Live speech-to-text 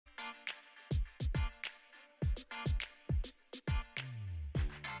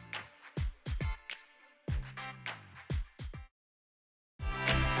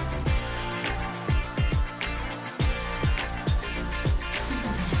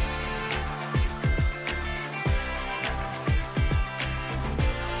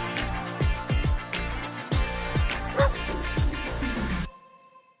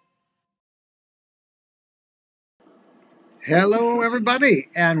Hello, everybody,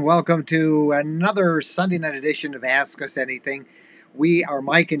 and welcome to another Sunday night edition of Ask Us Anything. We are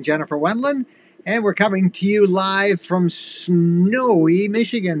Mike and Jennifer Wendland, and we're coming to you live from snowy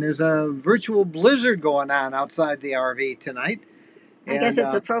Michigan. There's a virtual blizzard going on outside the RV tonight. I guess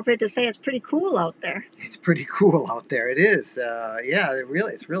it's appropriate to say it's pretty cool out there. It's pretty cool out there. It is.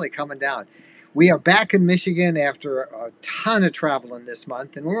 It's really coming down. We are back in Michigan after a ton of traveling this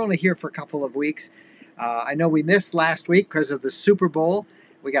month, and we're only here for a couple of weeks. I know we missed last week because of the Super Bowl.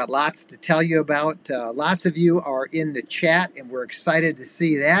 We got lots to tell you about. Lots of you are in the chat, and we're excited to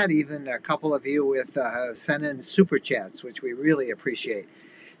see that. Even a couple of you with sent in super chats, which we really appreciate.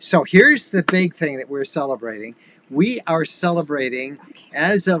 So here's the big thing that we're celebrating. We are celebrating,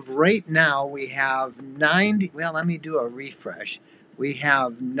 as of right now, we have 90. Well, let me do a refresh. We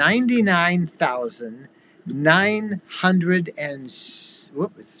have 99,900 and.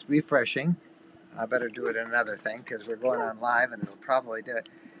 Whoop, it's refreshing. I better do it in another thing because we're going on live and it'll probably do it.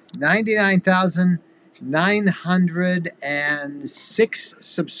 99,906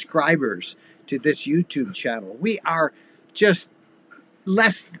 subscribers to this YouTube channel. We are just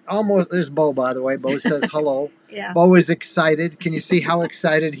almost. There's Bo, by the way. Bo says hello. Yeah. Bo is excited. Can you see how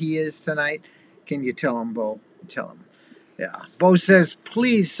excited he is tonight? Can you tell him, Bo? Tell him. Yeah. Bo says,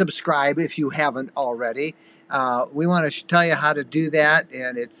 please subscribe if you haven't already. We want to tell you how to do that,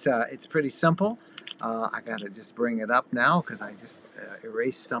 and it's pretty simple. I got to just bring it up now because I just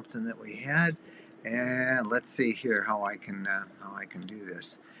erased something that we had, and let's see here how I can do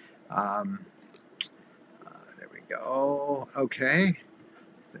this. There we go. Okay.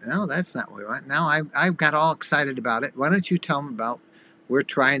 No, that's not what we want. Now I've got all excited about it. Why don't you tell them about? We're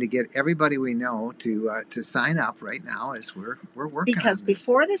trying to get everybody we know to sign up right now as we're working. Because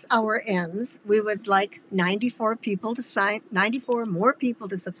before this hour ends, we would like 94 people to sign, 94 more people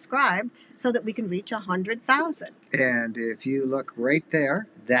to subscribe, so that we can reach 100,000. And if you look right there,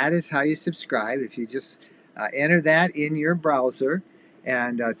 that is how you subscribe. If you just enter that in your browser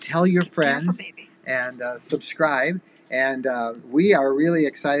and tell your friends and subscribe. And we are really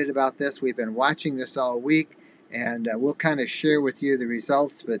excited about this. We've been watching this all week. And we'll kind of share with you the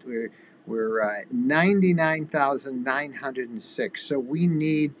results, but we're at 99,906. So we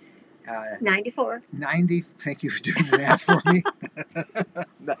need 94. 90. Thank you for doing the math for me.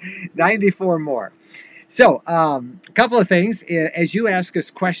 94 more. So a couple of things. As you ask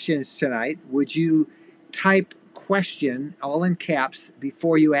us questions tonight, would you type question all in caps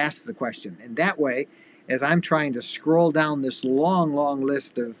before you ask the question? And that way, as I'm trying to scroll down this long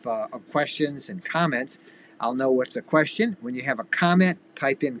list of questions and comments, I'll know what's the question. When you have a comment,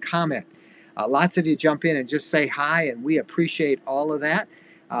 type in comment. Lots of you jump in and just say hi, and we appreciate all of that.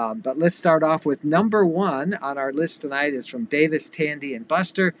 But let's start off with number one on our list tonight is from Davis, Tandy, and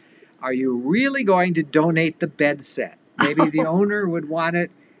Buster. Are you really going to donate the bed set? Maybe the owner would want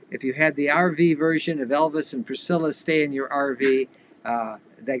it. If you had the RV version of Elvis and Priscilla stay in your RV, I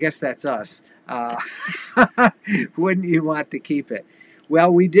guess that's us. Wouldn't you want to keep it?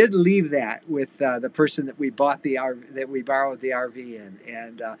 Well, we did leave that with the person that we bought the RV, that we borrowed the RV in,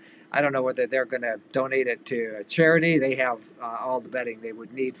 and I don't know whether they're going to donate it to a charity. They have all the bedding they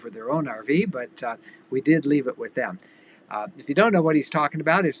would need for their own RV, but we did leave it with them. If you don't know what he's talking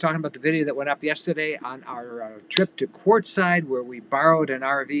about the video that went up yesterday on our trip to Quartzside, where we borrowed an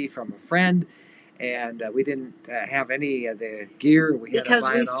RV from a friend, and we didn't have any of the gear. Because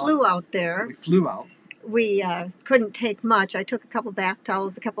we flew out there. We flew out. We couldn't take much. I took a couple bath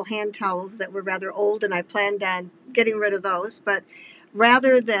towels, a couple hand towels that were rather old, and I planned on getting rid of those. But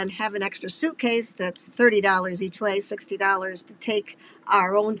rather than have an extra suitcase that's $30 each way, $60 to take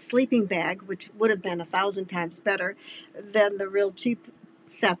our own sleeping bag, which would have been 1,000 times better than the real cheap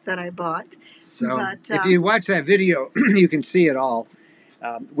set that I bought. So if you watch that video, you can see it all.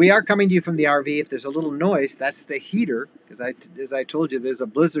 We are coming to you from the RV. If there's a little noise, that's the heater. Because as I told you, there's a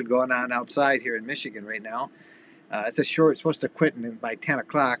blizzard going on outside here in Michigan right now. It's supposed to quit by 10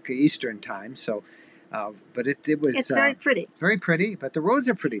 o'clock Eastern time. So, but it was. It's very pretty. Very pretty, but the roads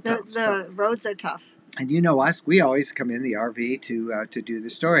are pretty tough. The roads are tough. And you know us, we always come in the RV to do the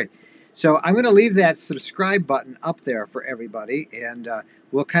story. So I'm going to leave that subscribe button up there for everybody, and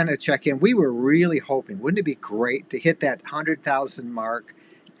we'll kind of check in. We were really hoping, wouldn't it be great to hit that 100,000 mark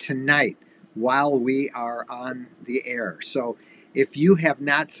tonight while we are on the air? So if you have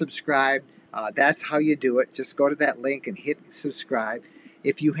not subscribed, that's how you do it. Just go to that link and hit subscribe.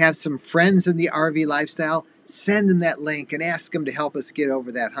 If you have some friends in the RV lifestyle, send them that link and ask them to help us get over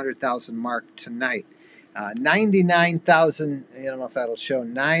that 100,000 mark tonight. 99,000, I don't know if that'll show,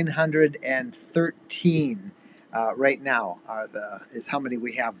 913 right now is how many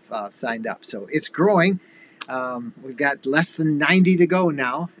we have signed up. So it's growing. We've got less than 90 to go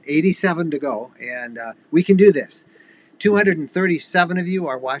now, 87 to go, and we can do this. 237 of you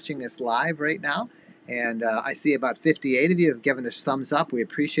are watching this live right now, and I see about 58 of you have given us thumbs up. We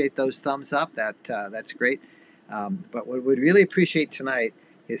appreciate those thumbs up. That's great. But what we'd really appreciate tonight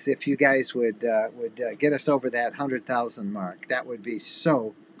is if you guys would get us over that 100,000 mark. That would be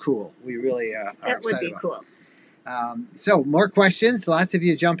so cool. We really are excited. That would be cool. So more questions. Lots of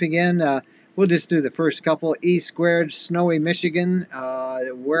you jumping in. We'll just do the first couple. E squared, snowy Michigan.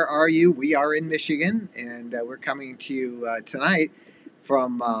 Where are you? We are in Michigan, and we're coming to you tonight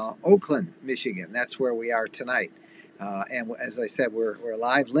from Oakland, Michigan. That's where we are tonight. And as I said, we're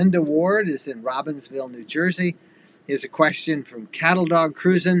live. Linda Ward is in Robbinsville, New Jersey. Here's a question from Cattle Dog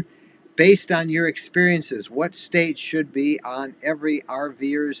Cruisin'. Based on your experiences, what state should be on every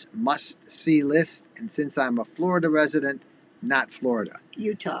RVer's must-see list? And since I'm a Florida resident, not Florida.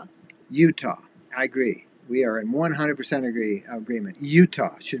 Utah. I agree. We are in 100% agreement.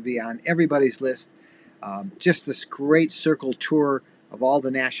 Utah should be on everybody's list. Just this great circle tour of all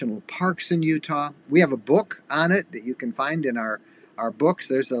the national parks in Utah. We have a book on it that you can find in our books.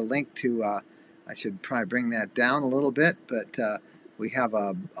 There's a link to, I should probably bring that down a little bit, but we have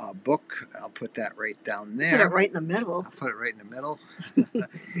a book. I'll put that right down there. Put it right in the middle. I'll put it right in the middle.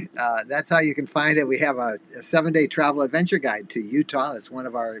 That's how you can find it. We have a 7-day travel adventure guide to Utah. That's one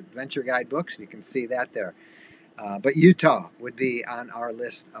of our adventure guide books. You can see that there. But Utah would be on our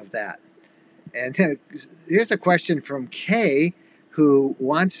list of that. And here's a question from Kay, who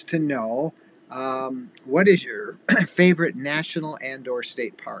wants to know, what is your favorite national and/or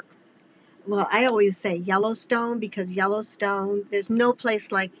state park? Well, I always say Yellowstone, because Yellowstone, there's no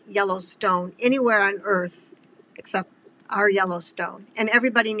place like Yellowstone anywhere on earth except our Yellowstone. And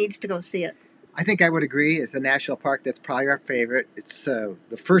everybody needs to go see it. I think I would agree. It's a national park. That's probably our favorite. It's the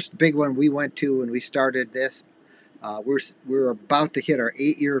first big one we went to when we started this. We're about to hit our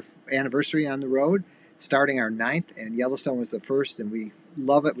 8-year anniversary on the road, starting our 9th, and Yellowstone was the first, and we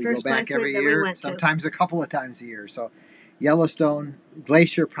love it. We go back every year, sometimes a couple of times a year. So Yellowstone,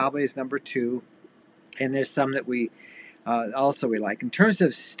 Glacier probably is number 2, and there's some that we also like. In terms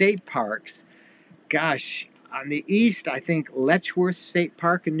of state parks, gosh, on the east, I think Letchworth State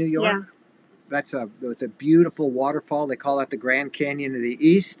Park in New York. Yeah. It's a beautiful waterfall. They call that the Grand Canyon of the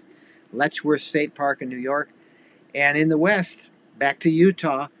East. Letchworth State Park in New York. And in the west, back to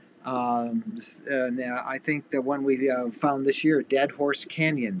Utah, I think the one we found this year, Dead Horse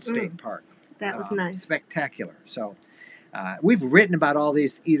Canyon State Park. That was nice. Spectacular. So we've written about all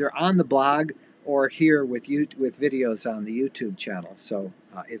these either on the blog or here with videos on the YouTube channel. So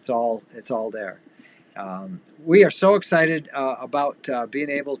it's all there. We are so excited about being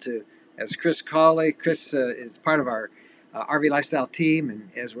able to, as Chris Cawley, Chris is part of our RV Lifestyle team, and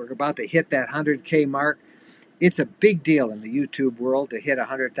as we're about to hit that 100K mark, it's a big deal in the YouTube world to hit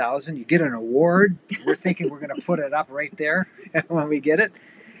 100,000. You get an award. We're thinking we're going to put it up right there when we get it.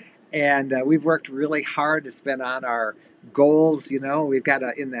 And we've worked really hard. It's been on our goals. You know, we've got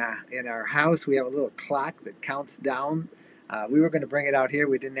in our house, we have a little clock that counts down. We were going to bring it out here.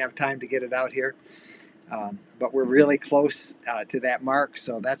 We didn't have time to get it out here. But we're really close to that mark.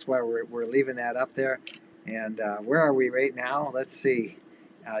 So that's why we're leaving that up there. And where are we right now? Let's see.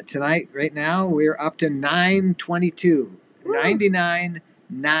 Tonight, right now, we're up to 922.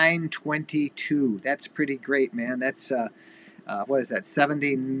 99,922. That's pretty great, man. That's, what is that,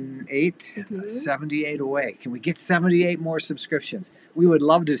 78? 78 away. Can we get 78 more subscriptions? We would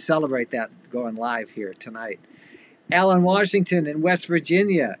love to celebrate that going live here tonight. Alan Washington in West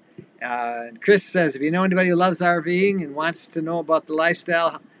Virginia. Chris says, if you know anybody who loves RVing and wants to know about the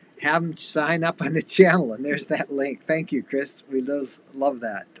lifestyle, have them sign up on the channel, and there's that link. Thank you, Chris. We love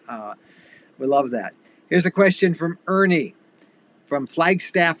that. We love that. Here's a question from Ernie from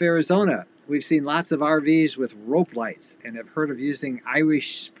Flagstaff, Arizona. We've seen lots of RVs with rope lights and have heard of using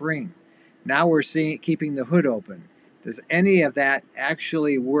Irish Spring. Now we're keeping the hood open. Does any of that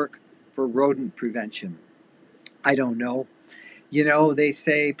actually work for rodent prevention? I don't know. You know, they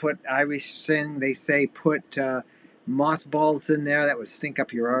say put Irish Spring. They say put mothballs in there that would stink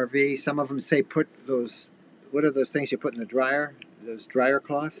up your RV. Some of them say put those, what are those things you put in the dryer? Those dryer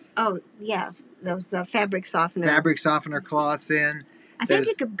cloths? Oh, yeah. Those fabric softener. Fabric softener cloths in. I think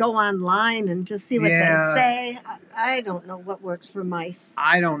you could go online and just see what they say. I don't know what works for mice.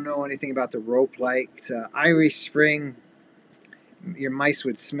 I don't know anything about the rope light. Irish Spring, your mice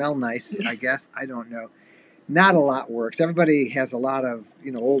would smell nice, I guess. I don't know. Not a lot works. Everybody has a lot of,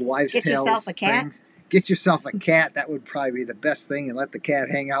 old wives' tales. Get yourself a cat. Things. Get yourself a cat. That would probably be the best thing, and let the cat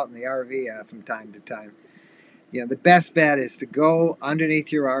hang out in the RV from time to time. The best bet is to go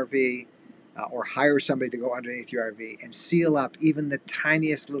underneath your RV, or hire somebody to go underneath your RV and seal up even the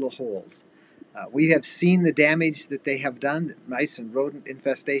tiniest little holes. We have seen the damage that they have done, that mice and rodent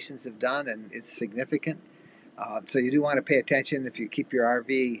infestations have done, and it's significant. So you do want to pay attention if you keep your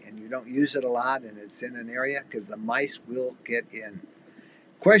RV and you don't use it a lot and it's in an area, because the mice will get in.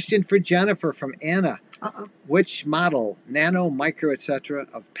 Question for Jennifer from Anna. Uh-oh. Which model, nano, micro, etc.,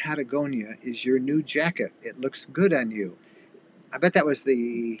 of Patagonia is your new jacket? It looks good on you. I bet that was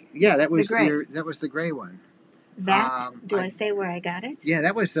the gray one. That, I say where I got it? Yeah,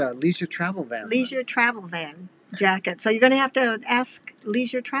 that was Leisure Travel Van. Leisure Travel Van jacket. So you're going to have to ask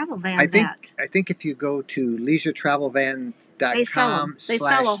Leisure Travel Van I think if you go to leisuretravelvans.com they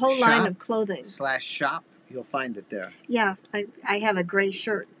sell a whole line of clothing. /shop, you'll find it there. Yeah, I have a gray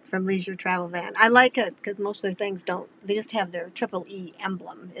shirt from Leisure Travel Van. I like it because most of their things don't. They just have their triple E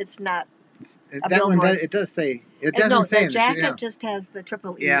emblem. It's not that one does, it does say, it doesn't say. The jacket just has the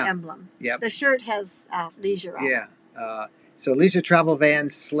triple E emblem. Yep. The shirt has leisure on it. Yeah. So Leisure Travel Van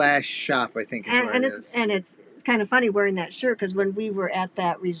 /shop, I think is where it is. And it's kind of funny wearing that shirt, because when we were at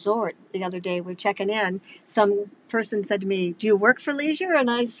that resort the other day, we're checking in, some person said to me, "Do you work for Leisure?" And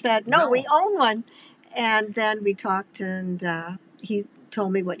I said, no. We own one. And then we talked, and he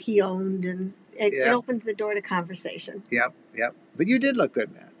told me what he owned, and it opened the door to conversation. Yep. But you did look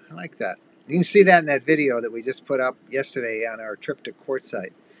good, Matt. I like that. You can see that in that video that we just put up yesterday on our trip to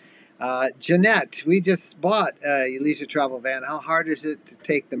Quartzsite. Jeanette, we just bought a Leisure Travel Van. How hard is it to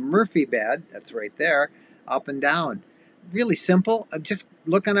take the Murphy bed, that's right there, up and down? Really simple. Just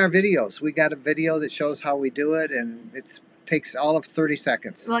look on our videos. We got a video that shows how we do it, and it takes all of 30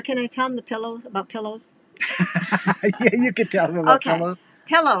 seconds. Well, can I tell them about pillows? Yeah, you can tell them about pillows.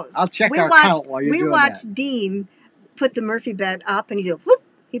 Pillows. I'll check our count while you're doing that. We watched Dean put the Murphy bed up, and he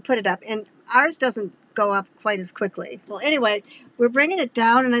put it up, and ours doesn't go up quite as quickly. Well, anyway, we're bringing it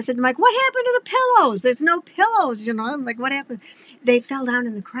down, and I said, Mike, what happened to the pillows? There's no pillows, I'm like, what happened? They fell down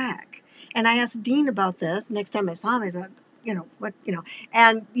in the crack. And I asked Dean about this. Next time I saw him, I said,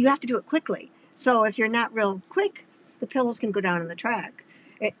 and you have to do it quickly. So if you're not real quick, the pillows can go down in the crack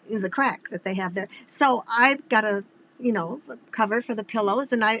that they have there. So I've got a cover for the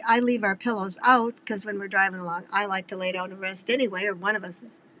pillows, and I leave our pillows out, because when we're driving along, I like to lay down and rest anyway, or one of us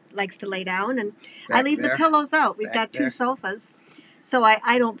likes to lay down, and I leave the pillows out. We've got two sofas, so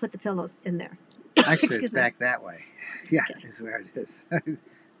I don't put the pillows in there. Actually, it's back that way. Yeah, okay. Is where it is.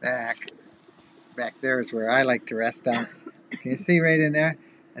 Back there is where I like to rest down. Can you see right in there?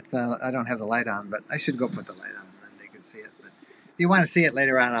 I don't have the light on, but I should go put the light on, and then they can see it. But if you want to see it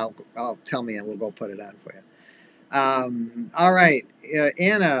later on, I'll tell me, and we'll go put it on for you. All right.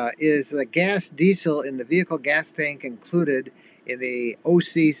 Anna, is the gas diesel in the vehicle gas tank included in the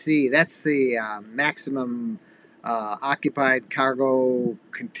OCC? That's the maximum occupied cargo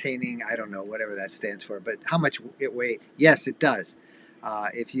containing, I don't know, whatever that stands for, but how much it weighs. Yes, it does.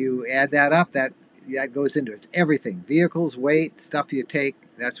 If you add that up, that goes into it. It's everything. Vehicles, weight, stuff you take,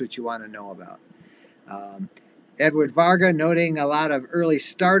 that's what you want to know about. Edward Varga noting a lot of early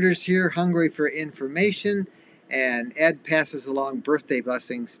starters here, hungry for information. And Ed passes along birthday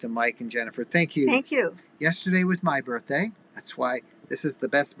blessings to Mike and Jennifer. Thank you. Thank you. Yesterday was my birthday. That's why this is the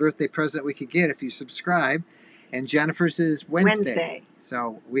best birthday present we could get if you subscribe. And Jennifer's is Wednesday.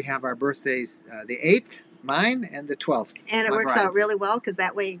 So we have our birthdays the 8th, mine, and the 12th. And it works out really well, because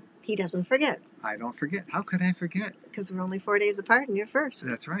that way he doesn't forget. I don't forget. How could I forget? Because we're only 4 days apart, and you're first.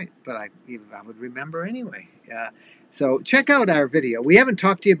 That's right. But I would remember anyway. So check out our video. We haven't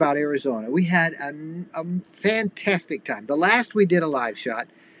talked to you about Arizona. We had a fantastic time. The last we did a live shot,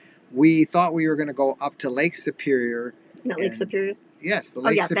 we thought we were going to go up to Lake Superior. Lake Superior? Yes, the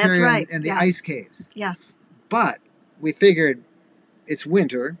Lake Superior, that's right. And the ice caves. Yeah. But we figured it's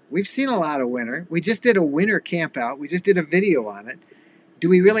winter. We've seen a lot of winter. We just did a winter camp out. We just did a video on it. Do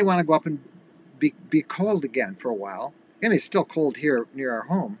we really want to go up and be cold again for a while? And it's still cold here near our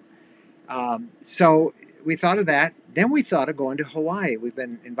home. So we thought of that. Then we thought of going to Hawaii. We've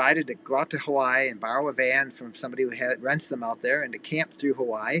been invited to go out to Hawaii and borrow a van from somebody who rents them out there, and to camp through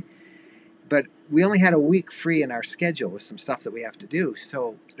Hawaii. But we only had a week free in our schedule with some stuff that we have to do.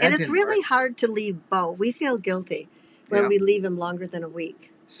 So and it's really hard to leave Bo. We feel guilty when we leave him longer than a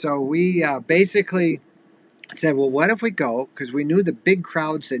week. So we basically said, well, what if we go? Because we knew the big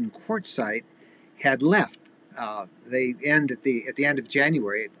crowds in Quartzsite had left. They end at the end of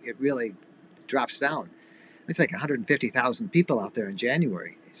January. It really drops down. It's like 150,000 people out there in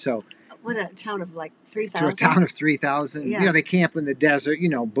January. So what, a town of like 3,000? To a town of 3,000. Yeah. They camp in the desert,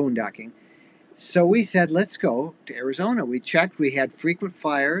 boondocking. So we said, let's go to Arizona. We checked. We had frequent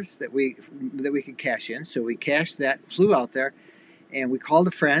flyers that we could cash in. So we cashed that, flew out there, and we called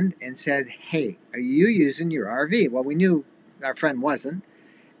a friend and said, "Hey, are you using your RV?" Well, we knew our friend wasn't,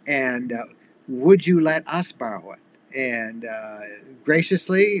 and would you let us borrow it? And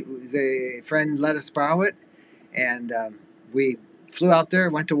graciously, the friend let us borrow it, and we flew out there,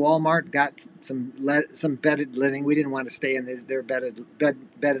 went to Walmart, got some bedded living. We didn't want to stay in their bed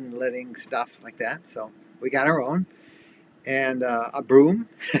and living stuff like that, so we got our own and a broom.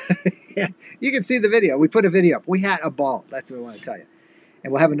 Yeah, you can see the video. We put a video up. We had a ball. That's what I want to tell you.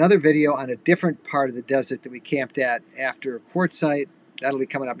 And we'll have another video on a different part of the desert that we camped at after Quartzsite. That'll be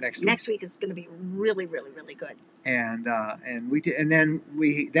coming up next week. Next week is going to be really, really, really good. And we did, and then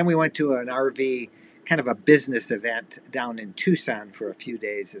we went to an RV kind of a business event down in Tucson for a few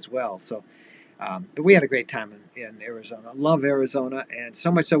days as well. So, but we had a great time in Arizona. Love Arizona, and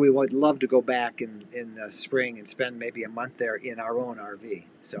so much so we would love to go back in the spring and spend maybe a month there in our own RV.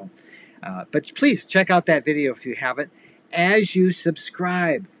 So, but please check out that video if you haven't. As you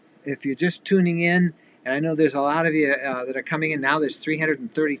subscribe, if you're just tuning in, and I know there's a lot of you that are coming in now. There's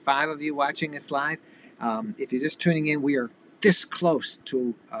 335 of you watching us live. If you're just tuning in, we are this close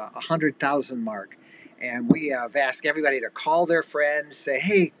to 100,000 mark. And we have asked everybody to call their friends, say,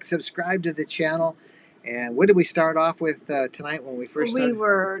 hey, subscribe to the channel. And what did we start off with tonight when we first started? We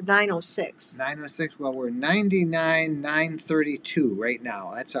were 906. 906. Well, we're 99,932 right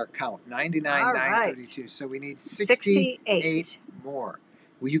now. That's our count. 99,932. So we need 68 more.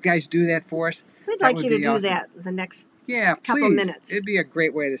 Will you guys do that for us? We'd like you to do that the next couple minutes. It'd be a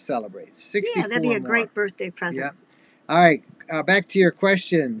great way to celebrate. 64 Yeah, that'd be a more. great birthday present. Yeah. All right, back to your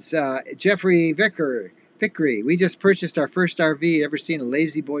questions. Jeffrey Vickery, we just purchased our first RV. Ever seen a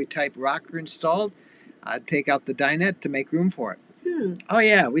Lazy Boy type rocker installed? I'd take out the dinette to make room for it. Oh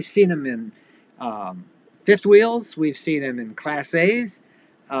yeah, we've seen them in fifth wheels. We've seen them in Class A's.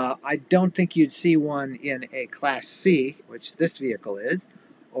 I don't think you'd see one in a Class C, which this vehicle is,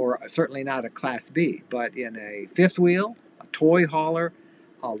 or certainly not a Class B, but in a fifth wheel, a toy hauler,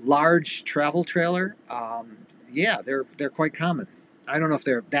 a large travel trailer. Yeah, they're quite common. I don't know if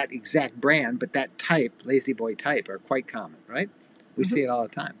they're that exact brand, but that type, Lazy Boy type, are quite common, right? We see it all the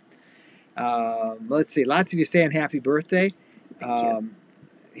time. Let's see. Lots of you saying happy birthday. Thank you.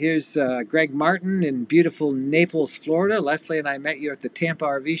 Here's Greg Martin in beautiful Naples, Florida. Leslie and I met you at the Tampa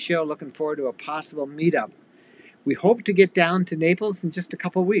RV show. Looking forward to a possible meetup. We hope to get down to Naples in just a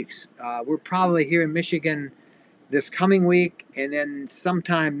couple weeks. We're probably here in Michigan this coming week, and then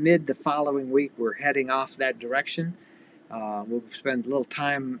sometime mid the following week, we're heading off that direction. We'll spend a little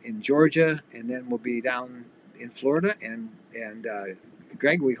time in Georgia, and then we'll be down in Florida. And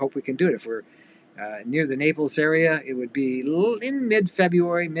Greg, we hope we can do it. If we're near the Naples area, it would be in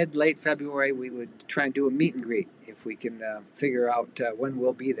mid-February, late February. We would try and do a meet and greet if we can figure out when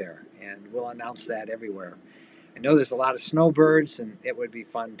we'll be there, and we'll announce that everywhere. I know there's a lot of snowbirds, and it would be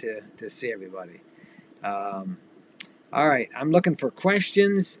fun to see everybody. All right, I'm looking for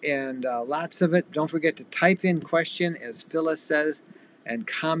questions, and lots of it. Don't forget to type in question, as Phyllis says, and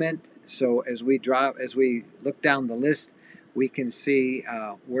comment. So as we look down the list, we can see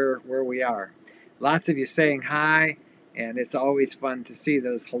where we are. Lots of you saying hi, and it's always fun to see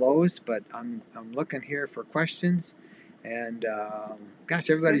those hellos. But I'm looking here for questions, and gosh,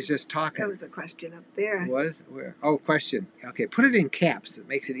 everybody's just talking. There was a question up there. Was where? Oh, question. Okay, put it in caps. It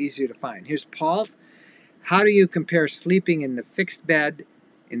makes it easier to find. Here's Paul's. How do you compare sleeping in the fixed bed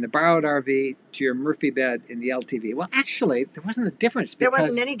in the borrowed RV to your Murphy bed in the LTV? Well, actually, there wasn't a difference. There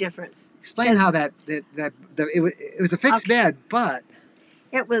wasn't any difference. Explain how it was a fixed bed, but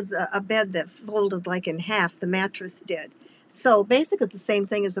it was a bed that folded like in half. The mattress did. So basically, it's the same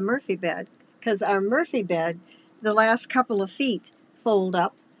thing as a Murphy bed, because our Murphy bed, the last couple of feet fold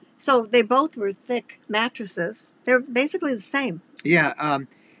up. So they both were thick mattresses. They're basically the same. Yeah.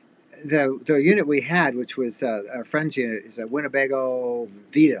 The unit we had, which was our friend's unit, is a Winnebago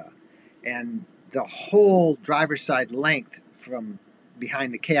Vita, and the whole driver's side length from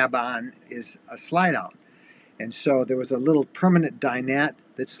behind the cab on is a slide out, and so there was a little permanent dinette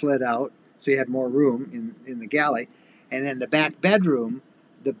that slid out, so you had more room in the galley, and then the back bedroom,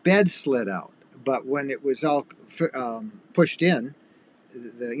 the bed slid out, but when it was all pushed in,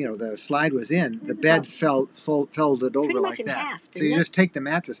 the slide was in, the bed folded over like that. Half, so you just take the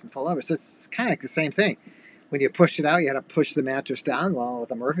mattress and fold over. So it's kind of like the same thing. When you pushed it out, you had to push the mattress down. Well,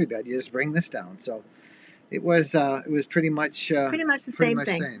 with a Murphy bed, you just bring this down. So it was pretty much the same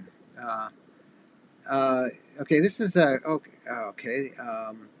thing. Okay, this is okay.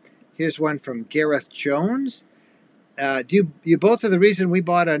 Here's one from Gareth Jones. You both are the reason we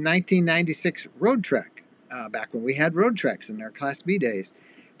bought a 1996 Road Trek. Back when we had road treks in our Class B days.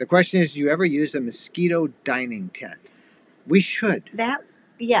 The question is, do you ever use a mosquito dining tent? We should.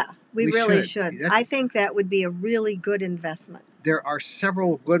 We really should. That's, I think that would be a really good investment. There are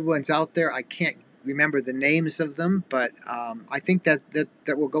several good ones out there. I can't remember the names of them, but I think that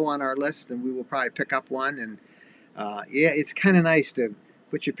will go on our list, and we will probably pick up one. And it's kind of nice to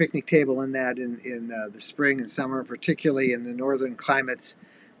put your picnic table in that in the spring and summer, particularly in the northern climates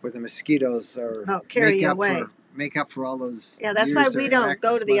where the mosquitoes are make up for all those. Yeah, that's why we don't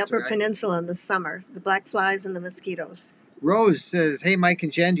go to the Upper Peninsula in the summer. The black flies and the mosquitoes. Rose says, "Hey, Mike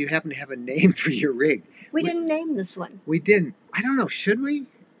and Jen, do you happen to have a name for your rig?" We didn't name this one. We didn't. I don't know. Should we?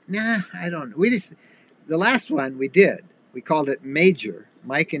 Nah, I don't know. The last one we did. We called it Major,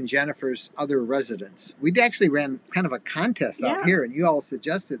 Mike and Jennifer's Other Residence. We actually ran kind of a contest out here, and you all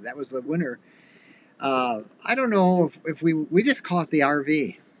suggested that was the winner. I don't know if we just call it the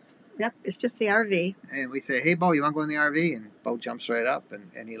RV. Yep, it's just the RV. And we say, "Hey, Bo, you want to go in the RV?" And Bo jumps right up,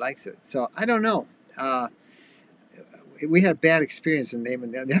 and he likes it. So I don't know. We had a bad experience in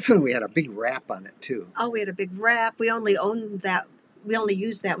naming that. Definitely, we had a big wrap on it too. Oh, we had a big wrap. We only owned that. We only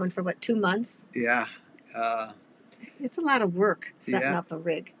used that one for 2 months. Yeah. It's a lot of work setting up a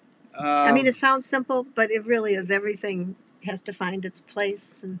rig. I mean, it sounds simple, but it really is. Everything has to find its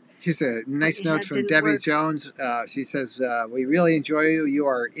place. And here's a nice note from Debbie Jones. She says, "We really enjoy you. You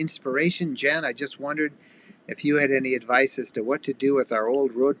are inspiration, Jen. I just wondered if you had any advice as to what to do with our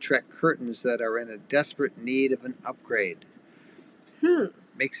old Road Trek curtains that are in a desperate need of an upgrade."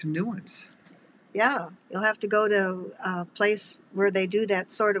 Make some new ones. Yeah, you'll have to go to a place where they do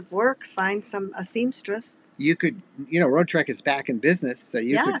that sort of work. Find a seamstress. You could, Road Trek is back in business, so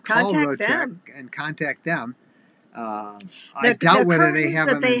you could call Road Trek and contact them. I doubt whether they have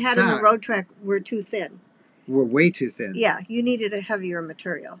them in stock. The curtains that they had in the Road Trek were too thin. Were way too thin. Yeah, you needed a heavier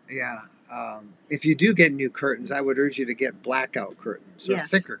material. Yeah. If you do get new curtains, I would urge you to get blackout curtains or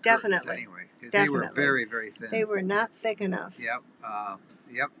thicker curtains anyway. Because they were very, very thin. They were not thick enough.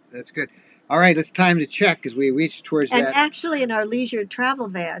 Yep, that's good. All right, it's time to check because we reached towards that. And actually, in our leisure travel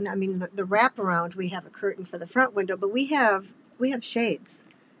van, I mean, the wraparound, we have a curtain for the front window, but we have shades.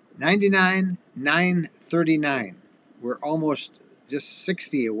 99, 939. We're almost just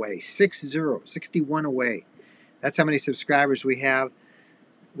 60 away. 61 away. That's how many subscribers we have.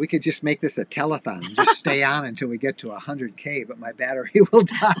 We could just make this a telethon and just stay on until we get to 100K, but my battery will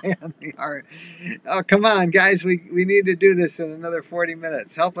die on the art. Oh, come on, guys. We need to do this in another 40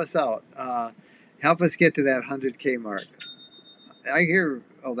 minutes. Help us out. Help us get to that 100K mark. I hear,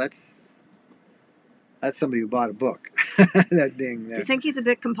 that's somebody who bought a book. That ding there. Do you think he's a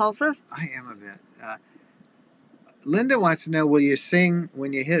bit compulsive? I am a bit. Linda wants to know, will you sing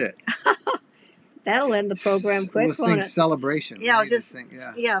when you hit it? That'll end the program quick, we'll sing Celebration. Yeah,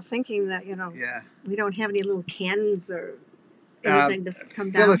 thinking that, we don't have any little cannons or anything to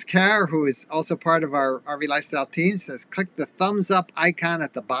come down. Phyllis Carr, who is also part of our RV Lifestyle team, says, click the thumbs up icon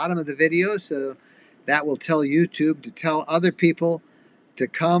at the bottom of the video, so that will tell YouTube to tell other people to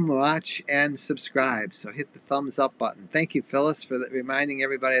come watch and subscribe. So hit the thumbs up button. Thank you, Phyllis, for reminding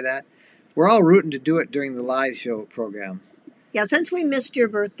everybody of that. We're all rooting to do it during the live show program. Yeah, since we missed your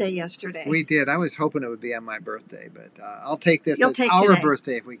birthday yesterday. We did. I was hoping it would be on my birthday, but I'll take this as our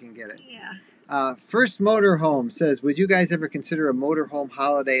birthday if we can get it. Yeah. First Motorhome says, would you guys ever consider a motorhome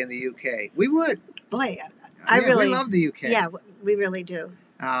holiday in the UK? We would. Boy, we love the UK. Yeah, we really do.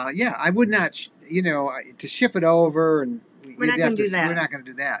 I would not, to ship it over. And we're not going to do that. We're not going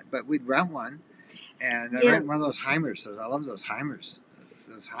to do that, but we'd rent one. And rent one of those Heimers. I love those Heimers.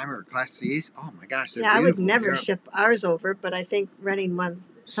 Those Heimer Class C's. Oh my gosh, they're beautiful. I would never ship ours over, but I think renting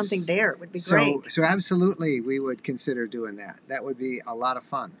something there would be great. So absolutely, we would consider doing that. That would be a lot of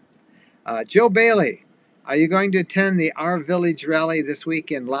fun. Joe Bailey, are you going to attend the Our Village rally this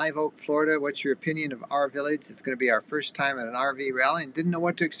week in Live Oak, Florida? What's your opinion of Our Village? It's going to be our first time at an RV rally and didn't know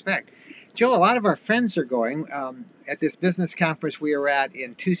what to expect. Joe, a lot of our friends are going. At this business conference we were at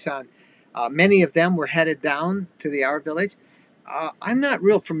in Tucson, many of them were headed down to the Our Village. I'm not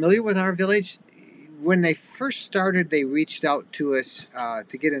real familiar with Our Village. When they first started, they reached out to us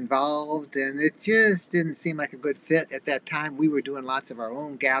to get involved, and it just didn't seem like a good fit at that time. We were doing lots of our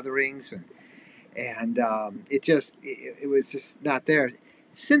own gatherings, and it was just not there.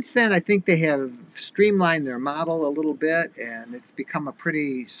 Since then, I think they have streamlined their model a little bit, and it's become a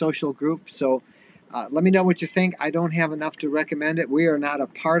pretty social group. So let me know what you think. I don't have enough to recommend it. We are not a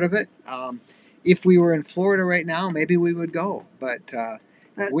part of it. If we were in Florida right now, maybe we would go, but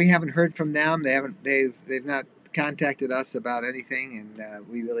we haven't heard from them. They've not contacted us about anything, and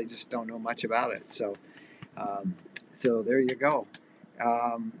we really just don't know much about it. So, so there you go.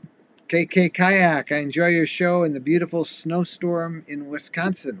 KK Kayak, I enjoy your show in the beautiful snowstorm in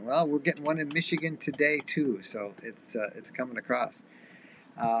Wisconsin. Well, we're getting one in Michigan today too, so it's coming across.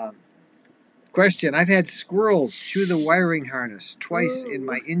 Uh, Question: I've had squirrels chew the wiring harness twice in Ooh.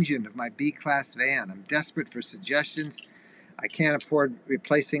 my engine of my B-class van. I'm desperate for suggestions. I can't afford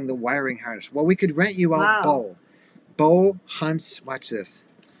replacing the wiring harness. Well, we could rent you out Wow. Bo. Bo hunts. Watch this.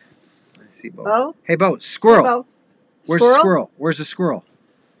 Let's see, Bo. Bo? Hey, Bo. Hey, Squirrel. Bo. Where's the Squirrel? squirrel? Where's the squirrel?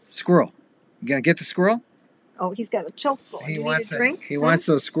 Squirrel. You gonna get the squirrel? Oh, he's got a choke full. He You need a wants drink? he wants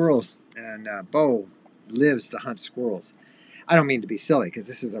those squirrels, and Bo lives to hunt squirrels. I don't mean to be silly because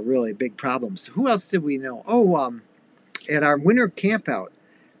this is a really big problem. So who else did we know? Oh, at our winter campout,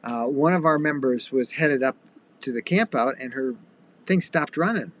 one of our members was headed up to the campout, and her thing stopped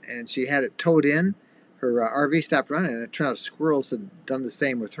running, and she had it towed in. Her RV stopped running, and it turned out squirrels had done the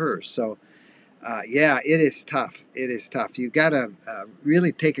same with hers. So, yeah, it is tough. It is tough. You got to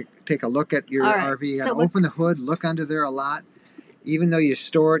really take a look at your All right. RV. You got So to what? open the hood, look under there a lot. Even though you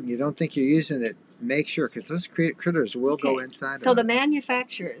store it and you don't think you're using it, make sure, because those critters will go Okay. inside. So the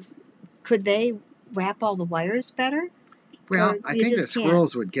manufacturers, could they wrap all the wires better? Well, Or I you think the just can't?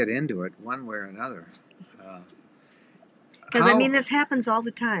 squirrels would get into it one way or another. Because I How mean, this happens all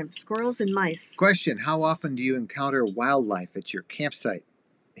the time. Squirrels and mice. Question: How often do you encounter wildlife at your campsite?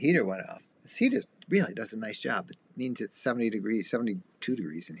 The heater went off. This heater really does a nice job. It means it's 70 degrees, 72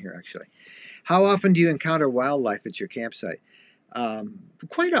 degrees in here actually. How often do you encounter wildlife at your campsite?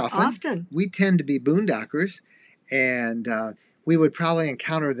 Quite often. Often. We tend to be boondockers, and we would probably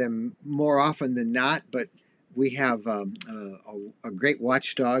encounter them more often than not. But we have a great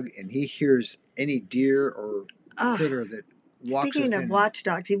watchdog, and he hears any deer or Oh, critter that walks speaking of within.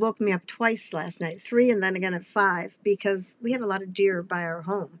 watchdogs, he woke me up twice last night, 3 and then again at 5, because we have a lot of deer by our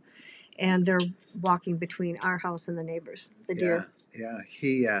home, and they're walking between our house and the neighbors. The deer. Yeah.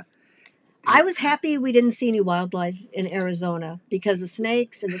 I was happy we didn't see any wildlife in Arizona because the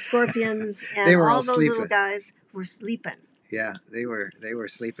snakes and the scorpions They and were all all those little sleeping. guys were sleeping. Yeah, they were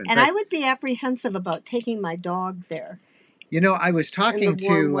sleeping. And But I would be apprehensive about taking my dog there I was in the talking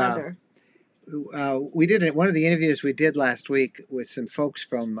warm to. weather. We did it. One of the interviews we did last week with some folks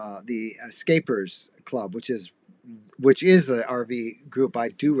from the Escapers Club, which is the RV group I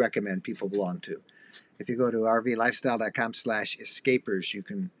do recommend people belong to. If you go to rvlifestyle.com/escapers, you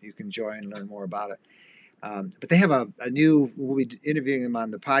can join and learn more about it. But they have a new. We'll be interviewing them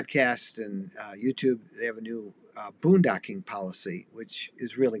on the podcast and YouTube. They have a new boondocking policy, which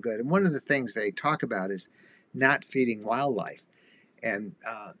is really good. And one of the things they talk about is not feeding wildlife. And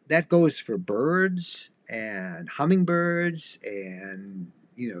that goes for birds and hummingbirds and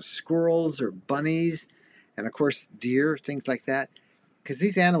squirrels or bunnies, and of course deer, things like that. Because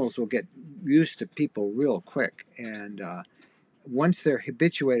these animals will get used to people real quick, and once they're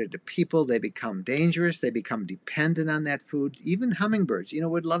habituated to people, they become dangerous. They become dependent on that food. Even hummingbirds,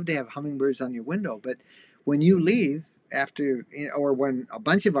 would love to have hummingbirds on your window, but when you leave after, or when a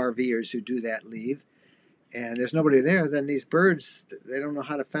bunch of RVers who do that leave, and there's nobody there, then these birds, they don't know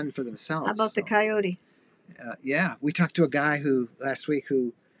how to fend for themselves. How about the coyote? Yeah, we talked to a guy last week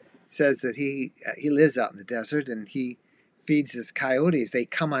who says that he lives out in the desert and he feeds his coyotes. They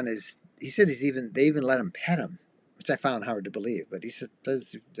come on he said they even let him pet him, which I found hard to believe. But he said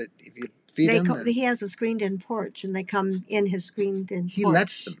that if you feed them, He has a screened-in porch, and they come in his screened-in porch. He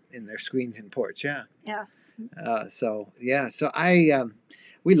lets them in their screened-in porch. Yeah. Yeah. So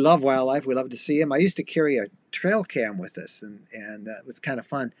we love wildlife. We love to see them. I used to carry a trail cam with us, and it was kind of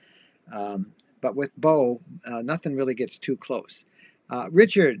fun. But with Bo, nothing really gets too close.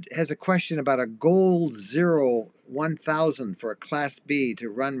 Richard has a question about a Gold Zero 1000 for a Class B to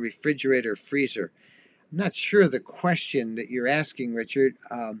run refrigerator freezer. I'm not sure the question that you're asking, Richard.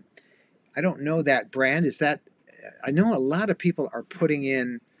 I don't know that brand. I know a lot of people are putting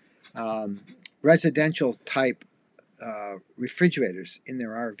in residential type refrigerators in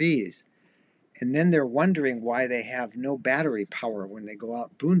their RVs, and then they're wondering why they have no battery power when they go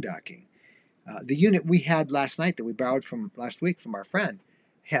out boondocking. The unit we had last night that we borrowed from last week from our friend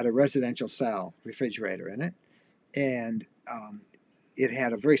had a residential style refrigerator in it, and it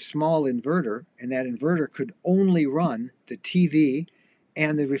had a very small inverter, and that inverter could only run the TV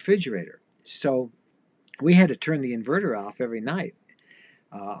and the refrigerator. So we had to turn the inverter off every night.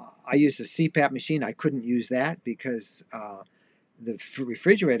 I used a CPAP machine. I couldn't use that because the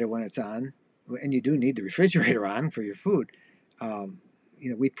refrigerator, when it's on, and you do need the refrigerator on for your food,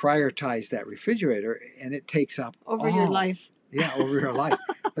 we prioritize that refrigerator, and it takes up over your life. Yeah, over your life.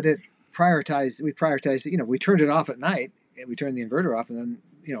 But we prioritize. We turned it off at night, and we turned the inverter off, and then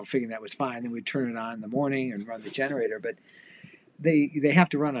figuring that was fine. Then we'd turn it on in the morning and run the generator. But they have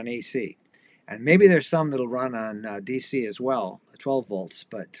to run on AC. And maybe there's some that'll run on DC as well, 12 volts,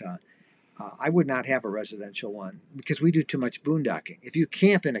 but I would not have a residential one because we do too much boondocking. If you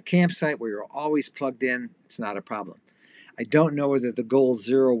camp in a campsite where you're always plugged in, it's not a problem. I don't know whether the Gold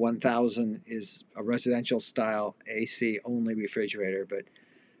 1000 is a residential style AC only refrigerator, but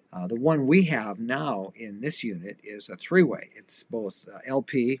the one we have now in this unit is a three-way. It's both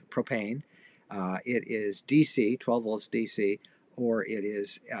LP, propane, it is DC, 12 volts DC, or it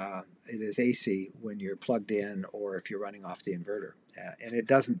is AC when you're plugged in or if you're running off the inverter. And it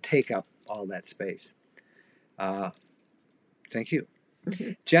doesn't take up all that space. Thank you.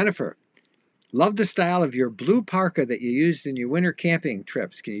 Jennifer, love the style of your blue parka that you used in your winter camping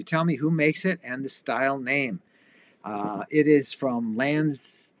trips. Can you tell me who makes it and the style name? It is from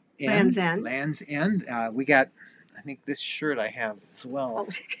Land's End. Land's End. We got, I think this shirt I have as well. Oh,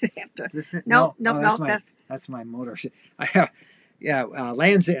 you're gonna have to. This it? No, that's my motor. I have, yeah,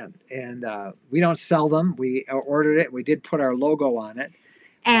 Land's End, and we don't sell them. We ordered it. We did put our logo on it.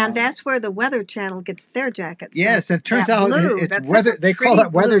 And that's where the Weather Channel gets their jackets. Yes, it turns out it's weather. They call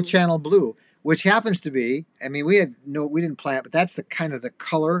it Weather Channel Blue, which happens to be. I mean, we didn't plan it, but that's the kind of the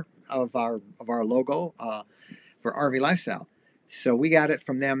color of our logo for RV Lifestyle. So we got it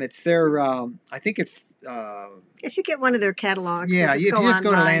from them. It's their. I think it's. If you get one of their catalogs, yeah, if you just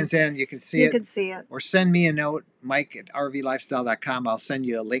go to Land's End, you can see it. You can see it. Or send me a note, Mike at RVLifestyle.com. I'll send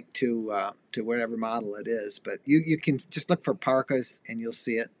you a link to whatever model it is. But you can just look for parkas and you'll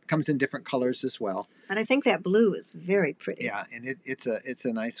see it. Comes in different colors as well. But I think that blue is very pretty. Yeah, and it's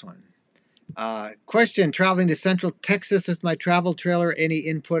a nice one. Question: traveling to Central Texas with my travel trailer. Any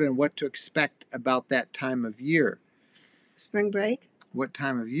input on what to expect about that time of year? Spring break? What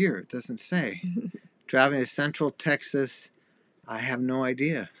time of year? It doesn't say. Traveling to Central Texas, I have no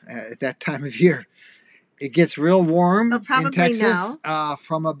idea at that time of year. It gets real warm in Texas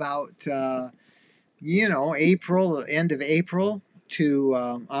from about, April, end of April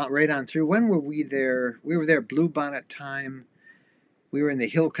to right on through. When were we there? We were there Blue Bonnet time. We were in the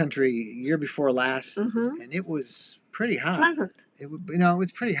hill country year before last, and it was pretty hot. Pleasant. It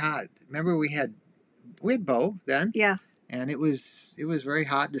was pretty hot. Remember we had Bo then? Yeah. And it was very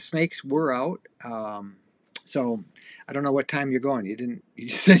hot. The snakes were out. So I don't know what time you're going. You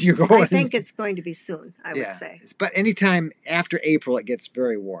just said you're going. I think it's going to be soon, I would say. But anytime after April, it gets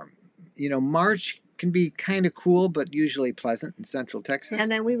very warm. March can be kind of cool, but usually pleasant in Central Texas.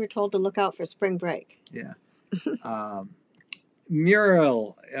 And then we were told to look out for spring break. Yeah.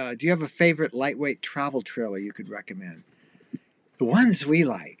 Muriel, do you have a favorite lightweight travel trailer you could recommend? The ones we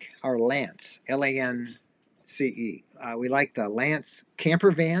like are Lance, Lance. We like the Lance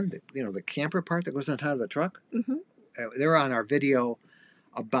camper van, the camper part that goes on top of the truck. They're on our video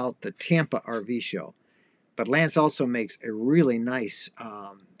about the Tampa RV show. But Lance also makes a really nice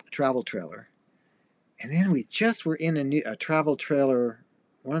travel trailer. And then we just were in a travel trailer,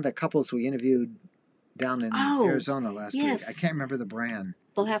 one of the couples we interviewed down in Arizona last week. I can't remember the brand.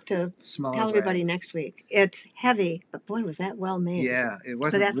 We'll have to tell everybody next week. It's heavy, but boy, was that well made. Yeah, it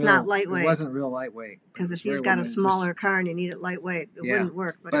wasn't. But that's not lightweight. It wasn't real lightweight. Because if you've got a smaller car and you need it lightweight, it wouldn't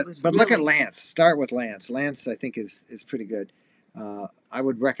work. But look at Lance. Start with Lance. Lance, I think, is pretty good. I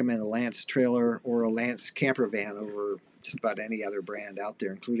would recommend a Lance trailer or a Lance camper van over just about any other brand out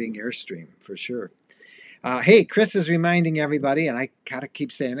there, including Airstream, for sure. Hey, Chris is reminding everybody, and I gotta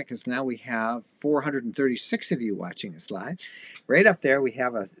keep saying it because now we have 436 of you watching us live. Right up there, we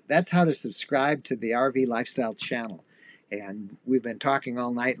have that's how to subscribe to the RV Lifestyle channel. And we've been talking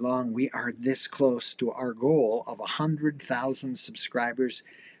all night long. We are this close to our goal of 100,000 subscribers.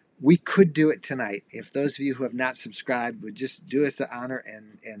 We could do it tonight. If those of you who have not subscribed would just do us the honor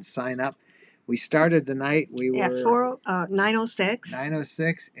and sign up. We started the night. We were at 9:06.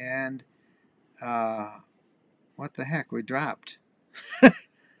 9:06, and what the heck? We dropped.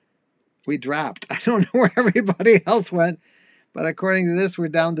 We dropped. I don't know where everybody else went, but according to this, we're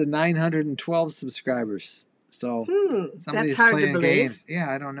down to 912 subscribers. So somebody's playing games. Yeah,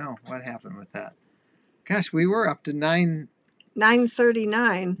 I don't know what happened with that. Gosh, we were up to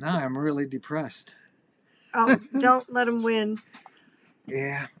 939. Now I'm really depressed. Oh, don't let them win.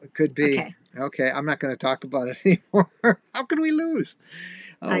 Yeah, it could be. Okay, I'm not going to talk about it anymore. How can we lose?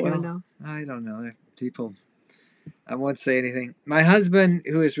 I don't know. I don't know. People, I won't say anything. My husband,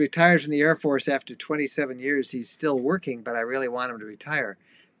 who is retired from the Air Force after 27 years, he's still working, but I really want him to retire.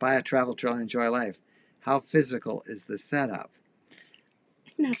 Buy a travel trailer and enjoy life. How physical is the setup?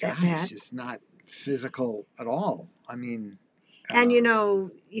 It's not that bad. It's not physical at all. I mean... And,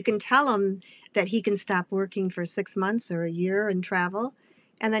 you can tell him that he can stop working for 6 months or a year and travel,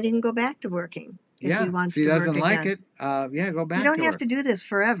 and then he can go back to working. if he wants if he to work doesn't again. like it, go back You don't to have work. to do this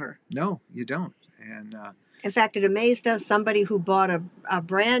forever. No, you don't. And In fact, it amazed us, somebody who bought a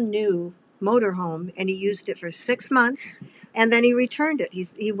brand new motorhome and he used it for 6 months and then he returned it.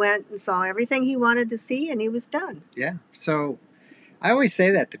 He went and saw everything he wanted to see and he was done. yeah, so I always say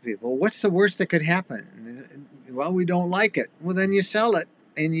that to people. What's the worst that could happen? Well, we don't like it. Well, then you sell it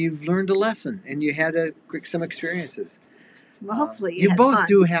and you've learned a lesson and you had some experiences. Well, hopefully you You had both fun.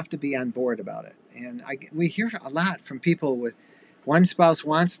 do have to be on board about it. And we hear a lot from people with one spouse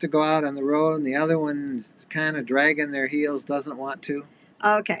wants to go out on the road and the other one's kind of dragging their heels, doesn't want to.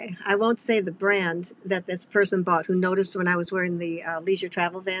 Okay, I won't say the brand that this person bought who noticed when I was wearing the Leisure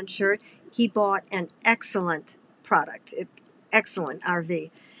Travel Van shirt. He bought an excellent product, excellent RV.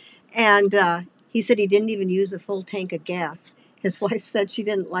 And he said he didn't even use a full tank of gas. His wife said she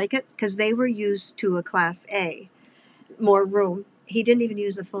didn't like it because they were used to a Class A, more room. He didn't even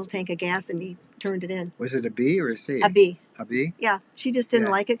use a full tank of gas and he turned it in. Was it a B or a C? A B. A B? Yeah, she just didn't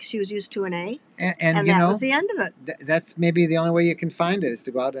Yeah. like it because she was used to an A. And you that know, was the end of it. That's maybe the only way you can find it is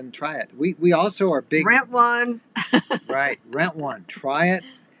to go out and try it. We also are big. Rent one. Right, rent one. Try it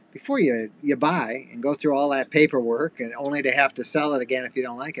before you buy and go through all that paperwork and only to have to sell it again if you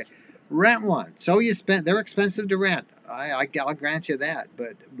don't like it. Rent one. So you spend. They're expensive to rent. I'll grant you that.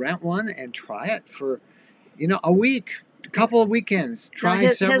 But rent one and try it for, a week, a couple of weekends. Try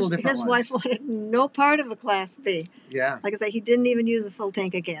several different His ones. wife wanted no part of a Class B. Yeah. Like I said, he didn't even use a full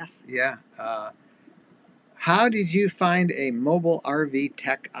tank of gas. Yeah. How did you find a mobile RV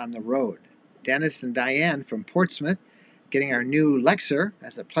tech on the road? Dennis and Diane from Portsmouth getting our new Lexer.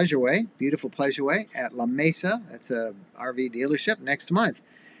 That's a Pleasureway, beautiful Pleasureway at La Mesa. That's a RV dealership next month.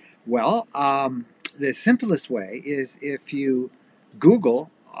 Well, the simplest way is if you Google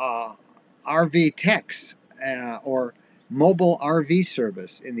RV techs or mobile RV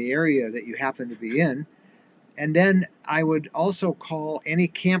service in the area that you happen to be in. And then I would also call any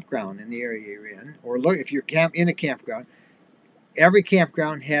campground in the area you're in, or look if you're in a campground. Every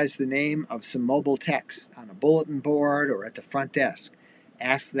campground has the name of some mobile techs on a bulletin board or at the front desk.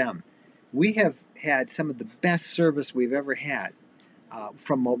 Ask them. We have had some of the best service we've ever had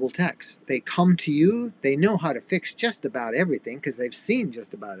from mobile techs. They come to you. They know how to fix just about everything because they've seen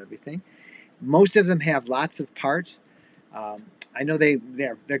just about everything. Most of them have lots of parts. I know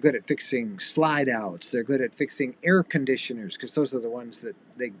they're good at fixing slide outs. They're good at fixing air conditioners because those are the ones that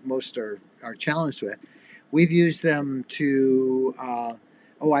they most are challenged with. We've used them to.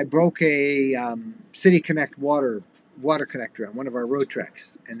 I broke a City Connect water connector on one of our road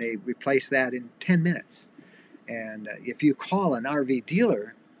treks, and they replaced that in 10 minutes. And if you call an RV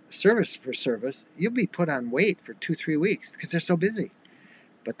dealer service, you'll be put on wait for 2-3 weeks because they're so busy.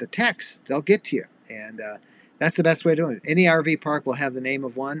 But the techs, they'll get to you, and that's the best way of doing it. Any RV park will have the name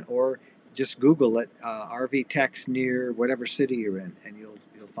of one, or just Google it, RV techs near whatever city you're in, and you'll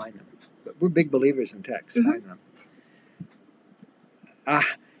find them. But we're big believers in techs. Mm-hmm. Find them.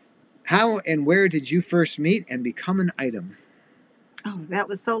 How and where did you first meet and become an item? Oh, that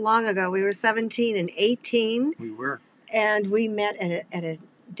was so long ago. We were 17 and 18. We were. And we met at a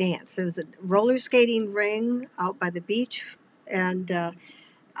dance. There was a roller skating ring out by the beach. And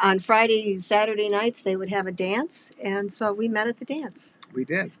on Friday, Saturday nights, they would have a dance. And so we met at the dance. We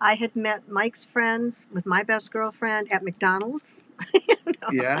did. I had met Mike's friends with my best girlfriend at McDonald's.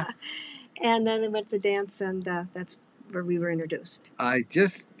 Yeah. And then we went to the dance, and that's where we were introduced.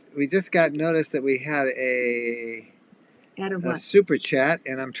 We just got notice that we had a super chat,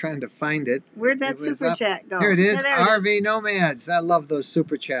 and I'm trying to find it. Where'd that super chat go? Here it is. Yeah, RV Nomads. I love those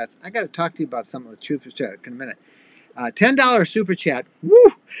super chats. I got to talk to you about some of the super chat in a minute. $10 super chat.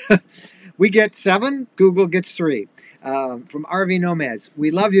 Woo! We get 7. Google gets 3. From RV Nomads.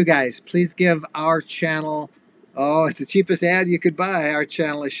 We love you guys. Please give our channel. Oh, it's the cheapest ad you could buy. Our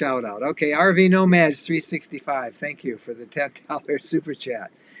channel a shout out. Okay, RV Nomads 365. Thank you for the $10 super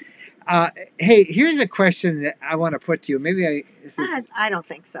chat. Hey, here's a question that I want to put to you. Maybe I don't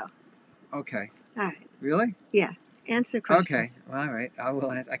think so. Okay. All right. Really? Yeah. Answer questions. Okay. Well, all right. I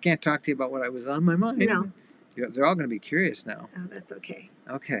will. I can't talk to you about what I was on my mind. No. They're all going to be curious now. Oh, that's okay.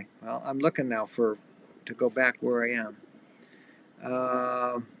 Okay. Well, I'm looking now to go back where I am.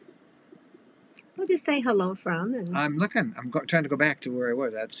 We'll just say hello from. And I'm looking. Trying to go back to where I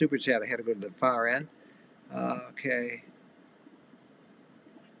was. That super chat, I had to go to the far end. Okay.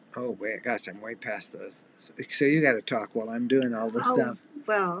 Oh, wait. Gosh, I'm way past those. So you got to talk while I'm doing all this stuff.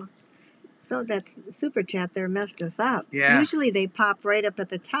 Well, so that super chat there messed us up. Yeah. Usually they pop right up at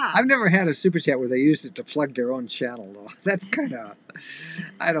the top. I've never had a super chat where they used it to plug their own channel, though. That's kind of,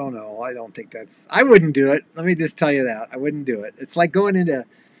 I don't know. I don't think I wouldn't do it. Let me just tell you that. I wouldn't do it. It's like going into,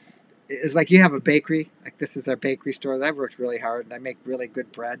 It's like you have a bakery. Like this is our bakery store. I've worked really hard, and I make really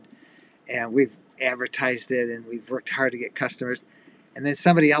good bread, and we've advertised it, and we've worked hard to get customers. And then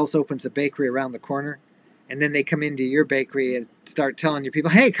somebody else opens a bakery around the corner, and then they come into your bakery and start telling your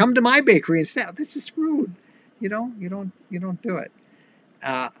people, "Hey, come to my bakery instead." This is rude. You don't do it.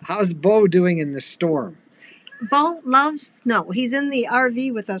 How's Bo doing in the storm? Bo loves snow. He's in the